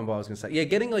can't remember what I was gonna say. Yeah,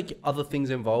 getting like other things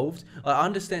involved. I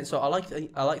understand. So I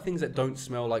like things that don't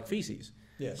smell like feces.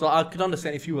 Yeah. So I could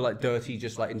understand if you were like dirty,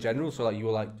 just like in general. So like you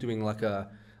were like doing like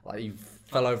you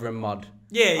fell over in mud.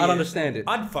 Yeah, I'd understand it.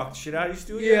 I'd fuck the shit out of you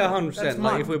still. Yeah, That's 100%. Like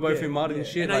mud. if we're both in mud and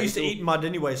shit. And like, I used to it's eat mud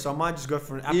anyway, so I might just go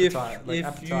for an If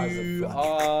appetizer. you for, like,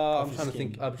 are, I'm your trying to skin.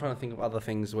 think. I'm trying to think of other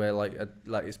things where like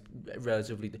it's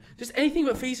relatively just anything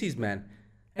but feces, man.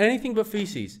 Anything but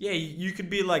feces. Yeah, you could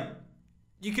be like,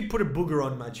 you could put a booger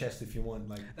on my chest if you want,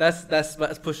 like.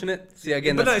 That's pushing it. See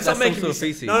again, But no, that's it's not some making sort me. of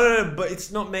feces. No, but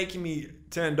it's not making me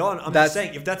turned on. I'm That's- just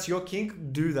saying, if that's your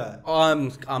kink, do that.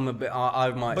 I'm a bit. I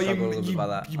might But struggle a little bit by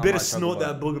that. you I better might struggle snort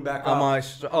by that booger back I up. might. I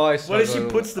struggle. What if she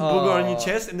puts the booger on your Oh,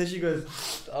 chest and then she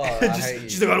goes, Oh, I just, hate you.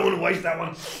 she's like, I don't want to waste that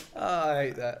one. Oh, I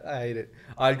hate that. I hate it.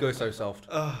 I'd go so soft.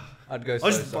 I'd go so I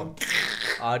just soft.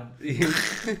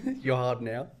 You're hard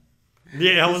now.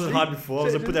 Yeah, I wasn't hard before. I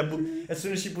was like, put that as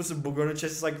soon as she puts a booger on her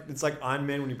chest, it's like Iron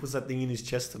Man when he puts that thing in his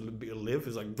chest to live.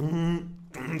 It's like,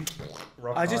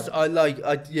 rock hard.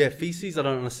 Feces. I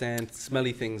don't understand.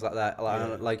 Smelly things like that.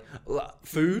 Like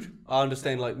food. I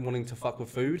understand. Like wanting to fuck with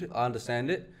food. I understand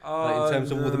it. Like, in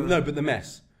terms of but the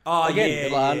mess. Oh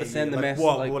Again, yeah, I understand the like, mess.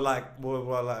 What? like,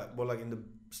 We're like in the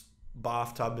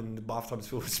bathtub and the bathtub's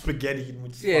filled with spaghetti and we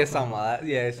just yeah, fuck something like that.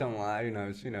 Yeah, something like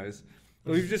that. Who knows?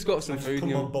 We've just got some I just food. put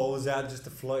You my know. bowls out just to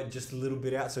float just a little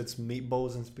bit out, so it's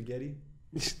meatballs and spaghetti.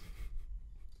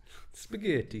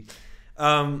 Spaghetti.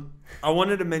 I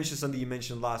wanted to mention something you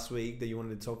mentioned last week that you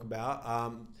wanted to talk about.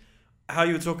 How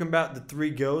you were talking about the 3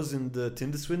 girls in the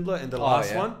Tinder Swindler and the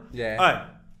last one. Yeah. Alright,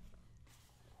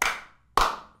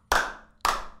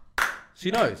 She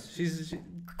knows. She's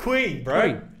Queen,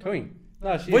 bro. Queen.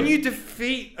 No, she When is. you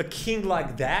defeat a king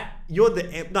like that, you're the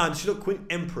she's not Queen,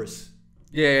 Empress.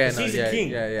 Yeah, 'Cause no, he's yeah, a king.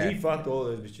 yeah. He fucked all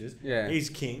those bitches. Yeah. He's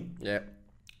king. Yeah.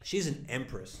 She's an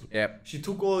empress. Yep. She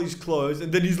took all his clothes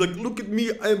and then he's like, look at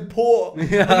me, I'm poor.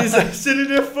 Yeah. And he's like sitting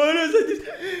there photos.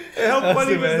 And how That's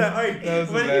funny the was best. that? That was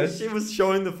the When best. she was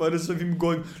showing the photos of him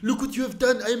going, look what you have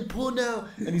done, I'm poor now.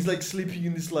 And he's like sleeping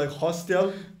in this like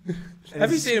hostel.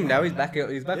 Have you seen him now? He's back.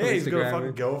 He's back on Yeah, he's got a Instagram.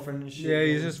 fucking girlfriend and shit. Yeah,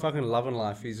 he's just fucking loving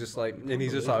life. He's just like, and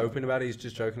he's just like open about it. He's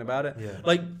just joking about it. Yeah.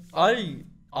 Like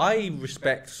I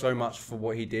respect so much for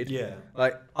what he did. Yeah.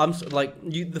 Like like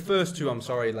you, the first two. I'm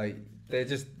sorry. Like they're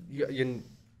just you're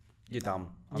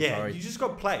dumb. I'm sorry. You just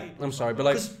got played. I'm sorry, but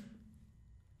like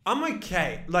I'm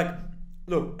okay. Like,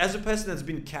 look, as a person that's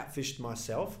been catfished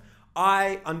myself,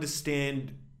 I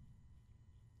understand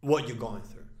what you're going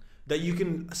through. That you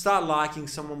can start liking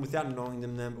someone without knowing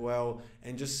them that well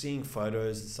and just seeing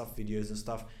photos and stuff, videos and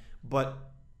stuff. But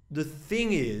the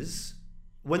thing is,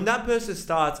 when that person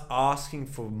starts asking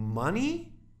for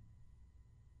money,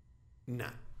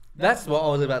 nah. that's what I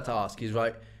was about to ask. Is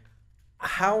like,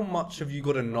 how much have you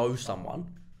got to know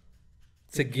someone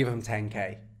to give him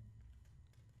 10K?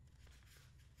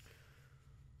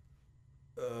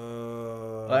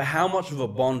 Like, how much of a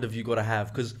bond have you got to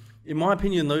have? Because in my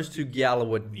opinion, those two gala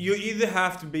would. You either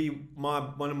have to be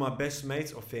one of my best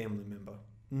mates or family member.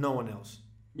 No one else.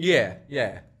 Yeah.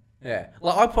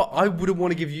 Like I wouldn't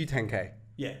want to give you 10K.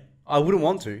 Yeah. I wouldn't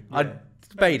want to. Yeah. I'd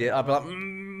debate it. I'd be like,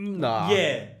 nah.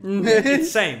 Yeah.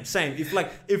 It's same.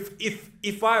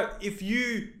 If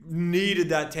you needed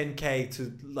that 10K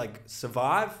to like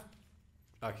survive,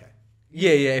 okay.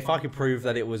 Yeah. If I could prove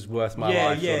that it was worth my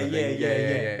life.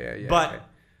 Yeah. But okay.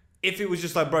 if it was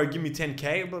just like, bro, give me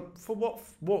 10K, but for what?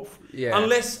 Yeah.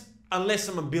 Unless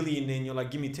I'm a billionaire and you're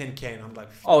like, give me 10K, and I'm like,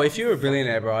 oh, if you're a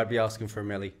billionaire, bro, I'd be asking for a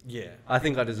milli. yeah. I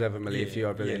think I deserve a milli Yeah, if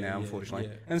you're a billionaire, yeah, unfortunately.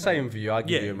 yeah. And same for you, I'd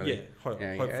give you a milli.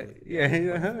 Hopefully.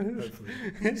 Yeah.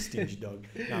 Hopefully. Stingy dog.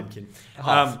 No, I'm kidding.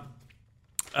 Half.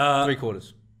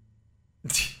 3/4.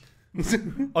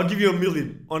 I'll give you $1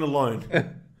 million on a loan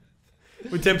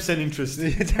with 10% interest.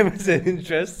 10%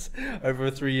 interest over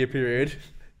a 3-year period.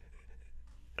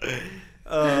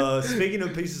 Speaking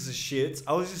of pieces of shit,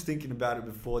 I was just thinking about it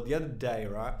before the other day,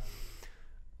 right?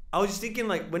 I was just thinking,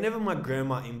 like, whenever my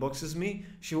grandma inboxes me,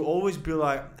 she will always be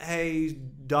like, hey,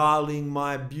 darling,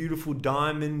 my beautiful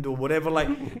diamond, or whatever, like,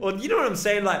 or you know what I'm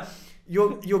saying? Like,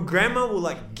 your grandma will,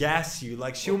 like, gas you.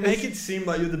 Like, she'll make it seem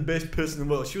like you're the best person in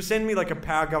the world. She'll send me, like, a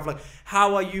paragraph, like,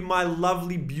 how are you, my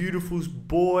lovely, beautiful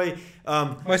boy?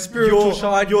 My spiritual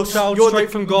child,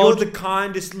 straight from God. You're the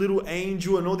kindest little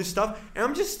angel and all this stuff. And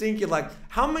I'm just thinking, like,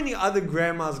 how many other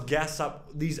grandmas gas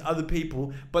up these other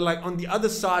people, but like on the other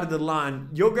side of the line,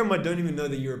 your grandma don't even know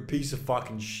that you're a piece of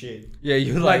fucking shit. Yeah,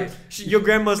 you're like your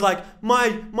grandma's like,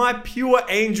 my pure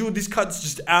angel. This cut's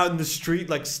just out in the street,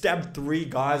 like stabbed 3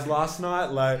 guys last night.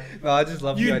 Like, no, I just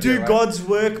love you the do idea, right? God's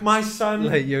work, my son.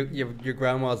 Like your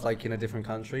grandma's like in a different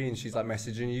country and she's like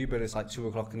messaging you, but it's like 2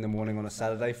 o'clock in the morning on a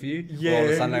Saturday for you. Yeah, or on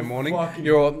a Sunday morning.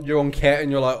 You're on cat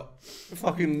and you're like,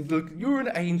 fucking look, you're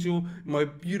an angel, my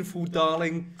beautiful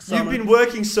darling son. You've been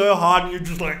working so hard and you're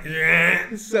just like,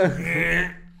 yeah. So,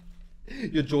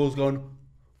 your jaw's gone.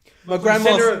 My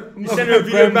grandma send her a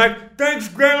video back. Thanks,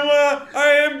 grandma.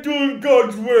 I am doing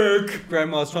God's work.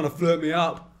 Grandma's trying to flirt me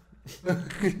up.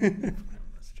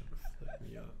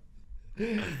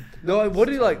 No, what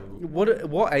do you like?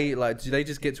 What age? Like, do they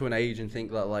just get to an age and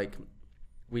think that like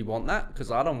we want that?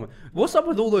 Because I don't. What's up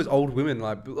with all those old women?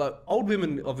 Like old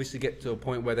women obviously get to a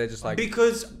point where they're just like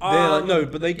because they're like no,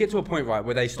 but they get to a point right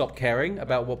where they stop caring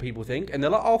about what people think and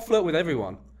they're like, I'll flirt with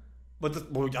everyone. But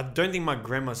I don't think my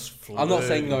grandma's flirting. I'm not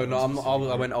saying no. I'm not.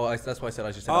 I went. Oh, that's why I said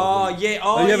I just said. Oh old yeah.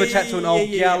 Oh, you ever chat to an old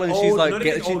gal and she's like, not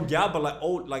even old gal, but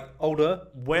like older.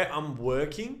 Where I'm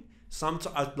working,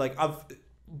 sometimes like I've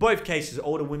both cases,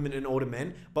 older women and older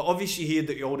men. But obviously here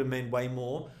the older men way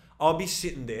more. I'll be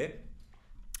sitting there,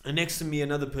 and next to me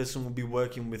another person will be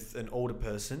working with an older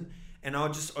person. And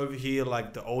I'll just overhear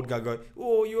like the old guy go,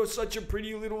 oh, you're such a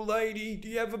pretty little lady. Do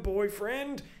you have a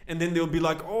boyfriend? And then they'll be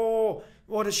like, oh,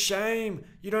 what a shame.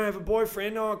 You don't have a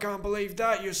boyfriend. Oh, I can't believe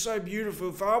that. You're so beautiful.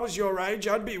 If I was your age,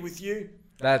 I'd be with you.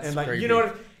 That's and like, creepy.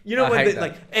 You know I when hate they, that.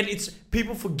 like, and it's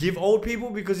people forgive old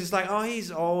people because it's like, oh,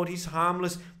 he's old, he's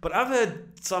harmless. But I've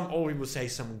heard some old people say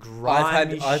some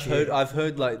grimy shit. I've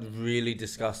heard like really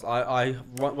disgust.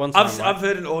 One time I've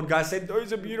heard an old guy say,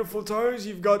 those are beautiful toes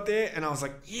you've got there, and I was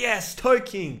like, yes, toe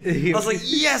king. I was like,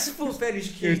 yes, full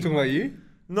fetish king. He was talking about you.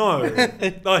 No,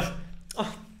 like,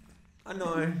 oh, I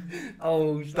know.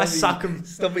 Oh, I suck him.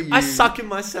 Stop it, you. I suck in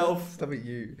myself. Stop it,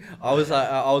 you. I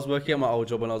was working at my old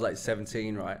job when I was like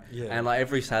 17, right? Yeah. And like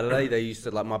every Saturday, they used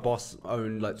to, like, my boss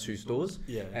owned like 2 stores.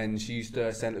 Yeah. And she used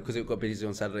to send, because it got busy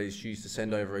on Saturdays, she used to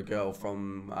send over a girl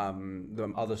from the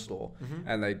other store,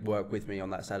 and they'd work with me on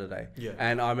that Saturday. Yeah.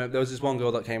 And I remember there was this one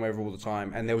girl that came over all the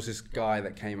time, and there was this guy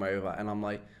that came over, and I'm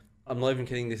like, I'm not even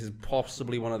kidding. This is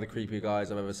possibly one of the creepier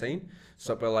guys I've ever seen.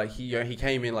 So, but like he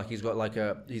came in like he's got like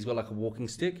a walking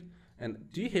stick. And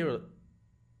do you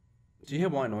hear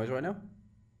white noise right now?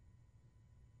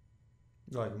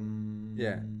 Like,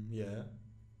 Yeah. Yeah.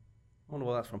 I wonder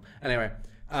where that's from. Anyway,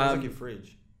 Sounds like your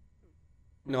fridge.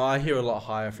 no, I hear a lot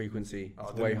higher frequency. Oh,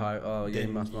 It's way high. Oh, yeah, you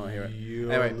must not hear it.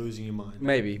 You're Anyway. losing your mind.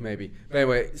 Maybe. But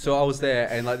anyway, so I was there,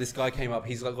 and like this guy came up.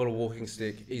 He's like got a walking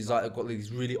stick. He's like got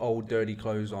these really old, dirty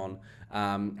clothes on,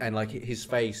 and like his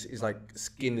face is like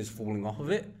skin is falling off of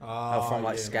it from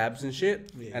like scabs and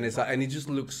shit. Yeah. And it's like, and he just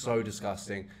looks so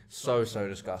disgusting, so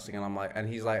disgusting. And I'm like, and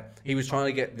he's like, he was trying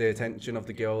to get the attention of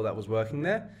the girl that was working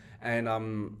there. And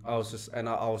I was just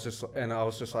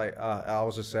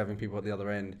serving people at the other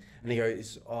end, and he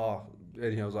goes,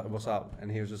 and he was like, what's up?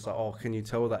 And he was just like, oh, can you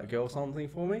tell that girl something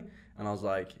for me? And I was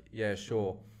like, yeah,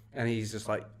 sure. And he's just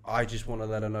like, I just want to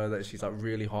let her know that she's like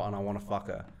really hot and I want to fuck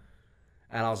her.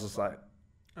 And I was just like,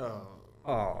 oh.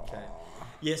 Okay.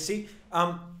 Yeah. See,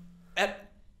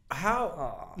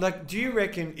 like, do you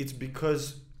reckon it's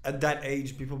because at that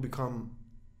age people become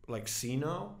like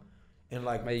senile and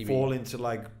like Maybe. fall into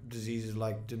like diseases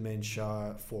like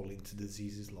dementia,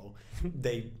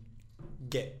 they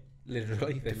get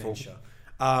Literally, they fall. dementia.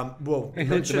 Well,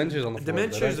 Dementia's on the floor,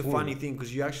 dementia they is the don't funny fall. thing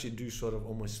because you actually do sort of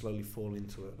almost slowly fall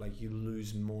into it. Like you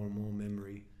lose more and more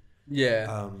memory.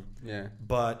 Yeah.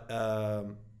 But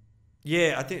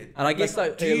yeah, I think. And I guess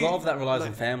like a lot of that relies like-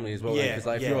 on family as well. Yeah, Because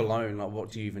like if yeah. you're alone, like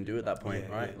what do you even do at that point,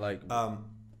 Yeah, right? yeah. Like,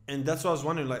 And that's what I was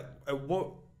wondering. Like, at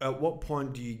what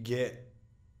point do you get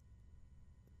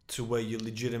to where you're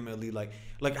legitimately like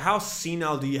how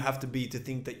senile do you have to be to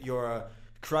think that you're a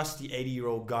crusty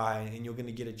 80-year-old guy and you're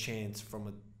gonna get a chance from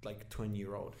a like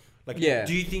 20-year-old? Like, Yeah.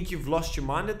 do you think you've lost your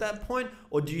mind at that point,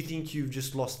 or do you think you've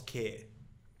just lost care?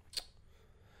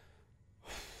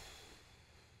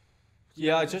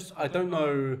 yeah, I don't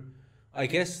know. I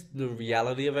guess the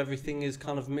reality of everything is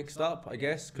kind of mixed up. I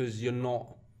guess because you're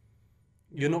not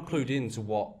clued into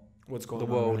What's going the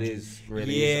on world around you. is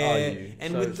really. Yeah, Are you?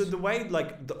 and So with the way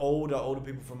like the older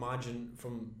people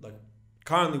from like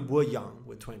currently we're young,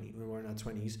 we're 20, when we're in our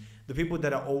 20s. The people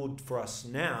that are old for us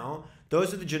now,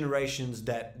 those are the generations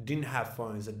that didn't have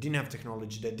phones, that didn't have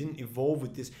technology, that didn't evolve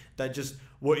with this, that just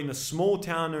were in a small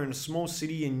town or in a small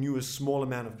city and knew a small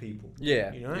amount of people.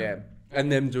 yeah, you know? yeah. And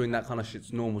them doing that kind of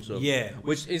shit's normal to them. Yeah.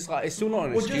 Which is like, it's still not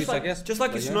an Well, excuse, I guess. Just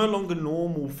like but it's yeah. no longer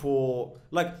normal for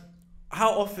like.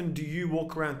 How often do you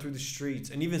walk around through the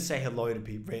streets and even say hello to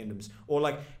people, randoms? Or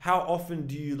like, how often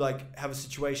do you like have a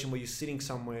situation where you're sitting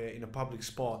somewhere in a public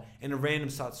spot and a random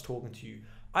starts talking to you?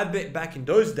 I bet back in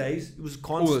those days it was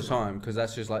constant. All the time, because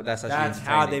that's just like that's That's actually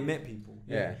how they entertaining. met people.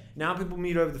 Yeah. Now people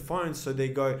meet over the phone, so they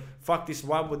go, "Fuck this!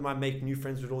 Why would I make new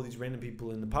friends with all these random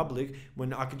people in the public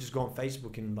when I could just go on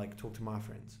Facebook and like talk to my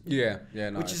friends?" Yeah,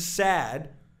 no. Which is sad.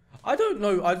 I don't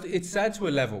know. It's sad to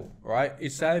a level, right?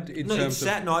 It's sad in No, terms it's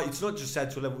sad. No, it's not just sad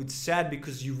to a level. It's sad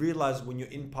because you realize when you're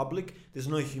in public, there's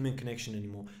no human connection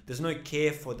anymore. There's no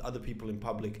care for other people in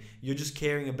public. You're just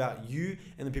caring about you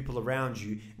and the people around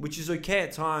you, which is okay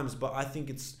at times. But I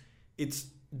think it's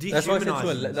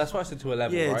dehumanizing. That's why I said to a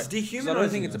level, Yeah, right? it's dehumanizing. So I don't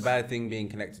think it's a us. bad thing being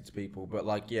connected to people, but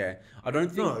like, yeah, I don't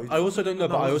think. No, I also don't know,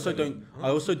 no, but I I'm also saying- don't. I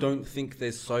also don't think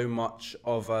there's so much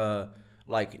of a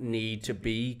like need to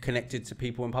be connected to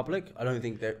people in public. I don't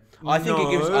think that. I think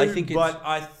it gives. I think it's. But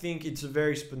I think it's a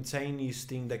very spontaneous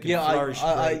thing that can Yeah, flourish.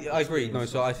 I great agree. No,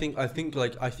 experience. so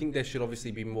I think there should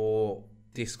obviously be more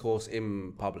discourse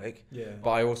in public. Yeah. But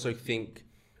I also think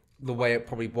the way it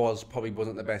probably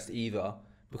wasn't the best either,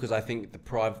 because I think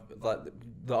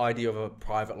the idea of a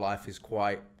private life is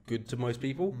quite good to most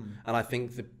people, and I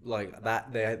think that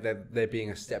there being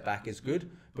a step back is good,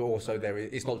 but also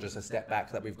it's not just a step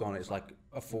back that we've gone. It's like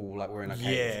a full we're in a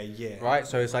cave. Yeah. Right,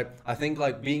 so it's like I think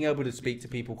like being able to speak to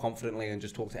people confidently and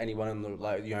just talk to anyone, and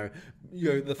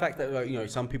the fact that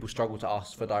some people struggle to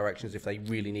ask for directions if they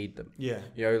really need them. Yeah.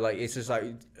 Like it's just like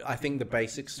I think the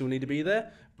basics still need to be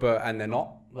there, and they're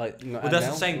not. Like, But that's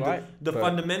the saying. right? The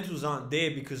fundamentals aren't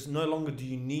there because no longer do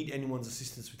you need anyone's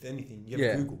assistance with anything. You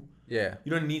have Google. Yeah.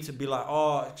 You don't need to be like,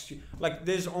 like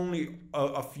there's only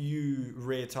a few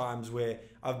rare times where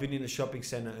I've been in a shopping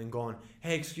center and gone,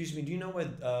 "Hey, excuse me, do you know where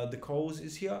the Coles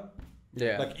is here?"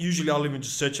 Yeah. Like usually I'll even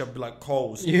just search up like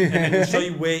Coles, Yeah. and then it'll show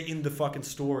you where in the fucking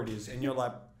store it is, and you're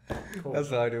like, cool. That's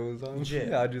what I do all the time. Yeah.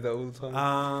 Yeah, I do that all the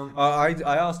time.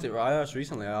 I asked it. I asked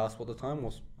recently. I asked what the time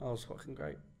was. I was fucking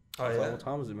great. I was like, what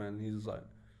time is it, man? He was like,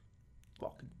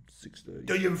 fucking 6:30.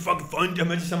 Don't you even fucking find?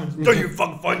 Imagine someone. Don't you even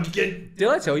fucking find again? Did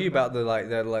I tell you about the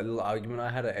little argument I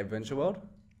had at Adventure World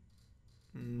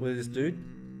with this dude?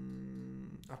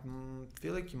 I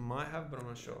feel like you might have, but I'm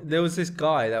not sure. There was this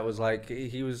guy that was like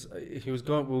he was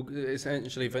going. Well,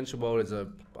 essentially, Adventure World is a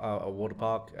water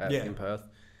park in Perth,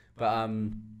 but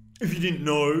if you didn't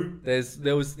know, there's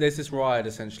this ride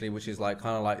essentially which is like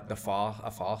kind of like a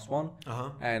fast one,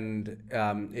 and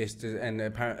and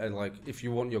apparently like if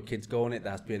you want your kids to go on it,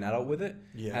 there has to be an adult with it.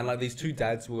 Yeah. And like these two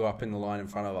dads were up in the line in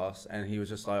front of us, and he was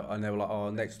just like, and they were like, oh,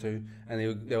 next two, and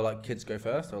they were like, kids go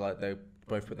first, or like they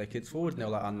both put their kids forward, and they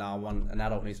were like, oh, no, an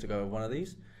adult needs to go with one of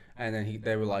these, and then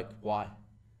they were like, why?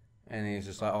 And he's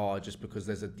just like, oh, just because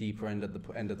there's a deeper end of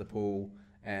the pool,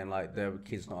 and like the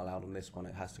kid's not allowed on this one,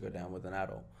 it has to go down with an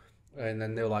adult. And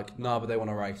then they were like, no, but they want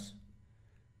to race.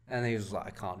 And he was like, I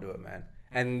can't do it, man.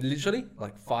 And literally,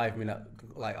 like 5-minute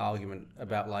like argument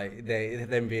about like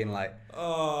them being like,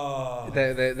 oh,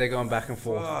 they're going back and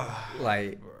forth,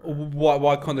 like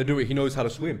why can't they do it? He knows how to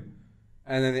swim.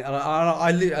 And then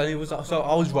it was so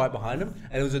I was right behind him,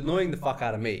 and it was annoying the fuck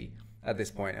out of me at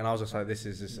this point. And I was just like, this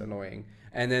is just annoying.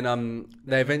 And then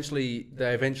they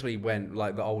eventually went,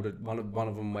 like the older one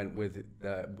of them went with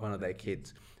one of their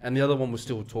kids, and the other one was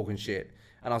still talking shit.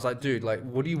 And I was like, dude, like,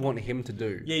 what do you want him to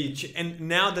do? Yeah, and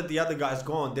now that the other guy's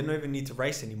gone, they don't even need to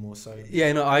race anymore. So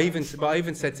yeah, no, I even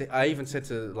said to I said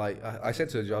to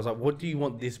I was like, what do you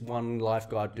want this one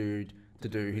lifeguard dude to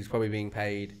do? He's probably being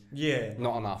paid. Yeah,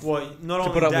 not enough. Well, not to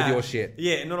only put up that, with your shit.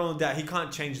 Yeah, not only that, he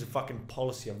can't change the fucking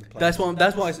policy of the place. That's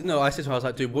why I said to him, I was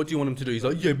like, dude, what do you want him to do? He's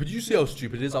like, yeah, but you see how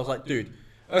stupid it is. I was like, dude.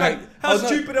 Okay, how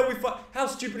stupid are we? How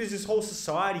stupid is this whole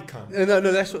society? Cunt. No,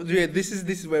 that's what. Yeah, this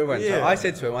is where it went. Yeah. So I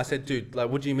said to him, I said, dude, like,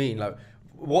 what do you mean? Like,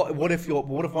 what if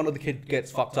one of the kids gets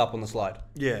fucked up on the slide?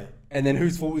 Yeah. And then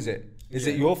whose fault is it? Is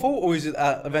it your fault or is it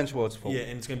Adventure World's fault? Yeah,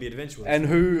 and it's gonna be Adventure World. And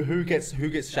who gets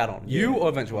shat on? Yeah. You or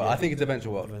Adventure World? Yeah. I think it's Adventure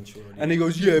World. Adventure World, yeah. And he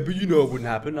goes, yeah, but you know it wouldn't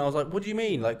happen. And I was like, what do you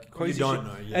mean? Like crazy You don't shit.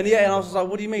 know, yeah. And I was just like,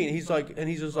 what do you mean? He's like, and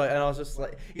I was just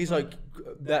like, he's like,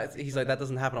 that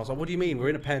doesn't happen. I was like, what do you mean? We're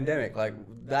in a pandemic. Like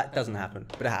that doesn't happen,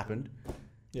 but it happened.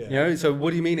 Yeah. You know. So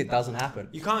what do you mean it doesn't happen?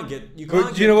 You can't get. Do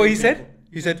you know what he said?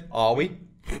 He said, are we?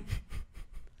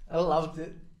 I loved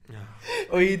it.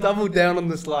 Oh, he doubled down on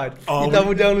the slide. Are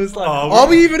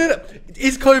we even in it?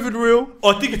 Is COVID real?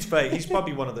 Oh, I think it's fake. He's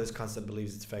probably one of those cunts that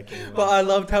believes it's fake anyway. But I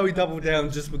loved how he doubled down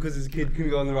just because his kid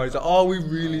couldn't go on the road. He's like, are we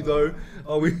really though?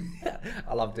 Are we?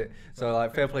 I loved it. So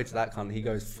like, fair play to that cunt. He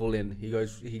goes full in.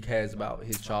 He cares about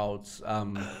his child's.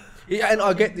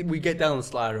 We get down the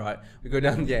slide, right? We go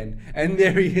down the end, and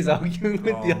there he is arguing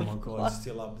with the other. Oh my god, he's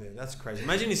still up there. That's crazy.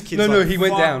 Imagine his kids. No, he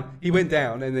went down. He went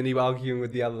down, and then he was arguing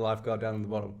with the other lifeguard down at the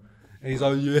bottom. And he's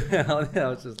like, yeah. I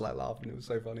was just like laughing. It was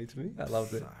so funny to me. I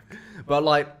loved it. But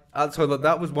like, so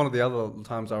that was one of the other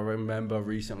times I remember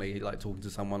recently, like talking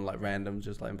to someone like random,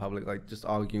 just like in public, like just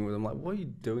arguing with them. Like, what are you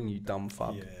doing, you dumb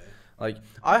fuck? Yeah. Like,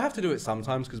 I have to do it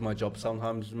sometimes because my job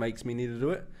sometimes makes me need to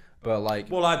do it. But like,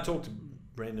 well, I talk to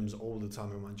randoms all the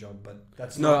time in my job, but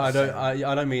that's no, not I don't.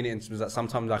 I don't mean it in terms that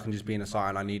sometimes I can just be in a site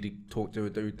and I need to talk to a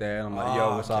dude there, and I'm like,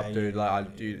 yo, what's up, dude? Like, I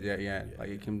do, yeah, like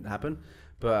it can happen.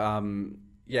 But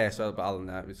yeah. So, but other than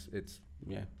that, it's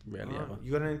rarely ever.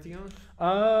 You got anything else?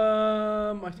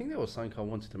 I think there was something I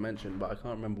wanted to mention, but I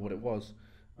can't remember what it was.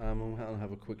 I'll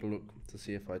have a quick look to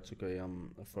see if I took a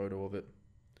photo of it.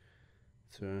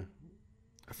 So,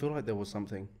 I feel like there was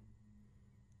something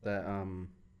that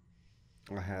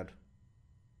I had,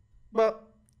 but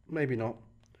maybe not.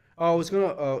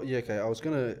 Okay.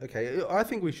 I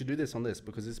think we should do this on this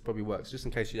because this probably works, just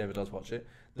in case she ever does watch it.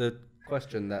 The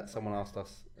question that someone asked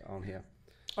us on here.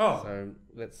 Oh. So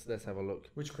let's have a look.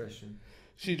 Which question?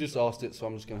 She just asked it, so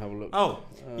I'm just gonna have a look. Oh,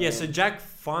 yeah. So Jack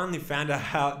finally found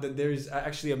out that there is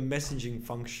actually a messaging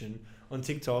function on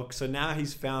TikTok. So now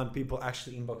he's found people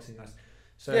actually inboxing us.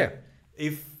 So yeah.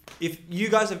 If you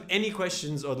guys have any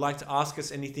questions or would like to ask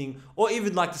us anything, or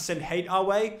even like to send hate our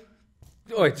way,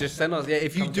 just send us. Yeah,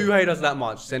 if you do hate us that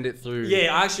much, send it through.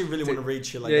 Yeah, I actually really want to read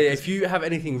shit like that. Yeah, if you have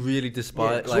anything really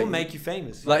despite, we'll make you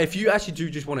famous. Like if you actually do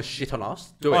just want to shit on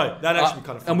us, do it. That'd actually be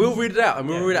kind of fun. And we'll read it out. And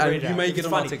you may get it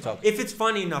on our TikTok. If it's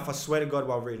funny enough, I swear to God,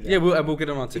 we'll read it out. Yeah, we'll get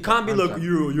it on TikTok. It can't be like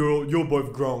you're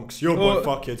both gronks, you're both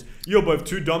fuckheads, you're both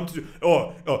too dumb to do.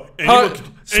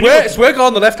 Swear guy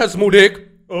on the left has a small dick.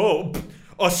 Oh,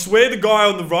 I swear the guy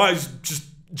on the right is just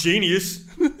genius.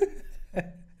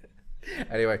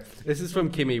 Anyway, this is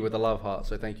from Kimmy with a love heart.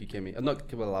 So thank you, Kimmy. I'm not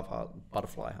with a love heart,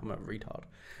 butterfly. I'm a retard.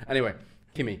 Anyway,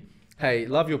 Kimmy. Hey,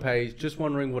 love your page. Just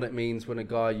wondering what it means when a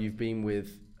guy you've been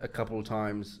with a couple of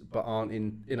times but aren't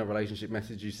in a relationship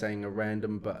message you saying a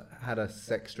random but had a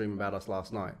sex dream about us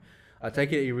last night. I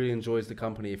take it he really enjoys the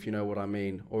company, if you know what I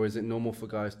mean, or is it normal for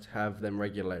guys to have them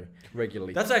regularly?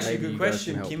 That's actually Maybe a good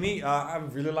question, Kimmy. I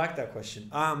really like that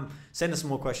question. Send us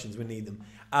more questions. We need them.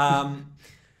 I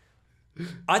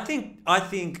think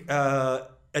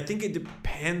it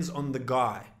depends on the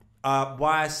guy.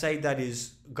 Why I say that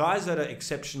is guys that are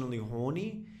exceptionally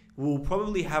horny will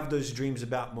probably have those dreams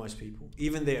about most people,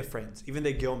 even their friends, even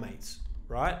their girl mates,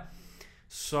 right?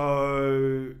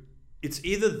 So it's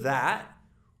either that,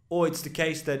 or it's the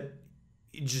case that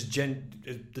it just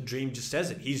the dream just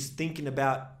says it. He's thinking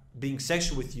about being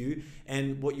sexual with you,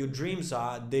 and what your dreams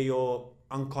are, they're your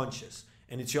unconscious,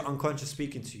 and it's your unconscious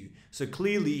speaking to you. So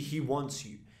clearly he wants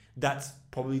you. That's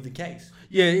probably the case.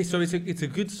 Yeah, so it's a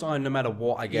good sign no matter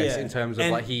what, I guess, in terms of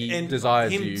like he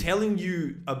desires you. Him telling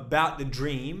you about the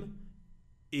dream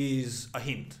is a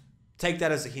hint. Take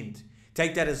that as a hint.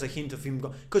 Take that as a hint of him.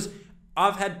 Because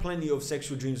I've had plenty of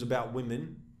sexual dreams about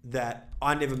women that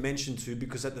I never mentioned to,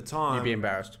 because at the time you'd be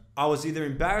embarrassed. I was either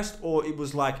embarrassed, or it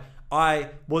was like I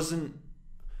wasn't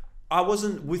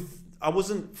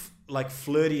like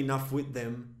flirty enough with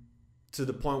them to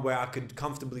the point where I could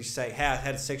comfortably say, hey, I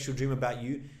had a sexual dream about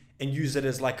you, and use it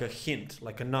as like a hint,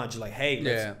 like a nudge, like, hey,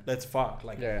 let's fuck.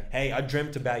 Like, hey, I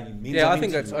dreamt about you. Means I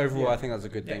think that's overall, I think that's a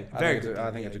good thing. Very good.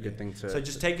 I think it's a good thing to... So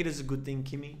just take it as a good thing,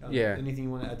 Kimmy. Anything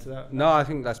you want to add to that? No, I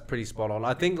think that's pretty spot on.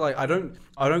 I think like,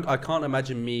 I can't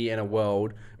imagine me in a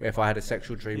world where if I had a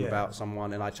sexual dream about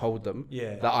someone and I told them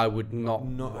that I would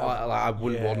I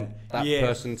wouldn't want that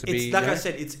person to be... Like I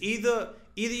said, it's either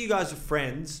you guys are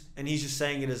friends and he's just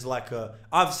saying it as like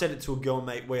I've said it to a girl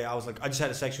mate where I was like, I just had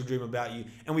a sexual dream about you,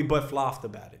 and we both laughed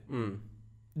about it.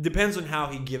 Depends on how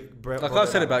he like I've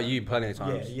said about you plenty of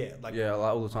times. Like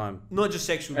all the time. Not just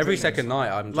sexual every dreams. second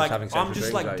night I'm just like, having sexual dreams. I'm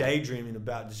just dreams like daydreaming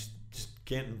about just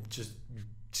getting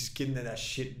that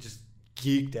shit just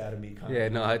geeked out of me.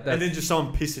 And then just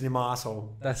someone pissing in my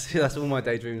asshole. That's all my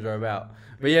daydreams are about.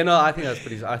 But I think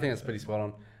that's pretty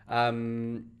spot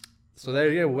on. So there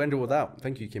you go. We'll end it with that.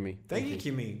 Thank you, Kimmy. Thank you,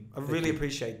 Kimmy. I really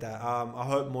appreciate that. I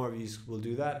hope more of you will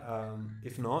do that.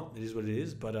 If not, it is what it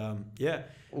is. But yeah.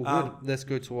 All good. Let's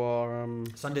go to our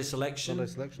Sunday selection. I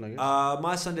guess.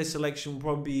 My Sunday selection will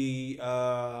probably be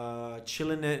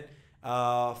Chillin' It,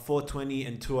 420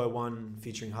 and 201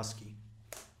 featuring Husky.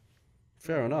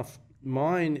 Fair enough.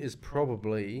 Mine is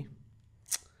probably...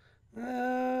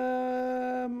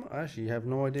 I actually have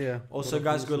no idea. Also,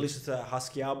 guys, go listen to that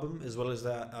Husky album as well as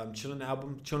that Chillin'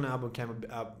 album. Chillin' album came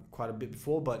out quite a bit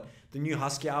before, but the new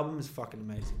Husky album is fucking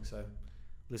amazing. So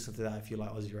listen to that if you like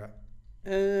Aussie rap.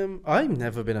 I've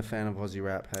never been a fan of Aussie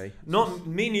rap. Hey, not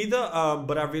me neither.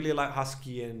 But I really like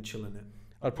Husky and Chillin' It.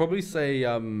 I'd probably say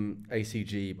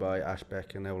ACG by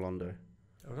Ashbeck and El Londo.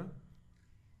 Okay.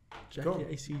 Jackie, cool.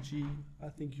 ACG, I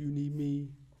think you need me.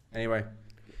 Anyway.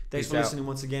 Thanks for listening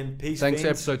once again. Peace. Thanks,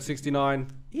 episode 69.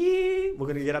 We're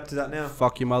going to get up to that now.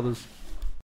 Fuck your mothers.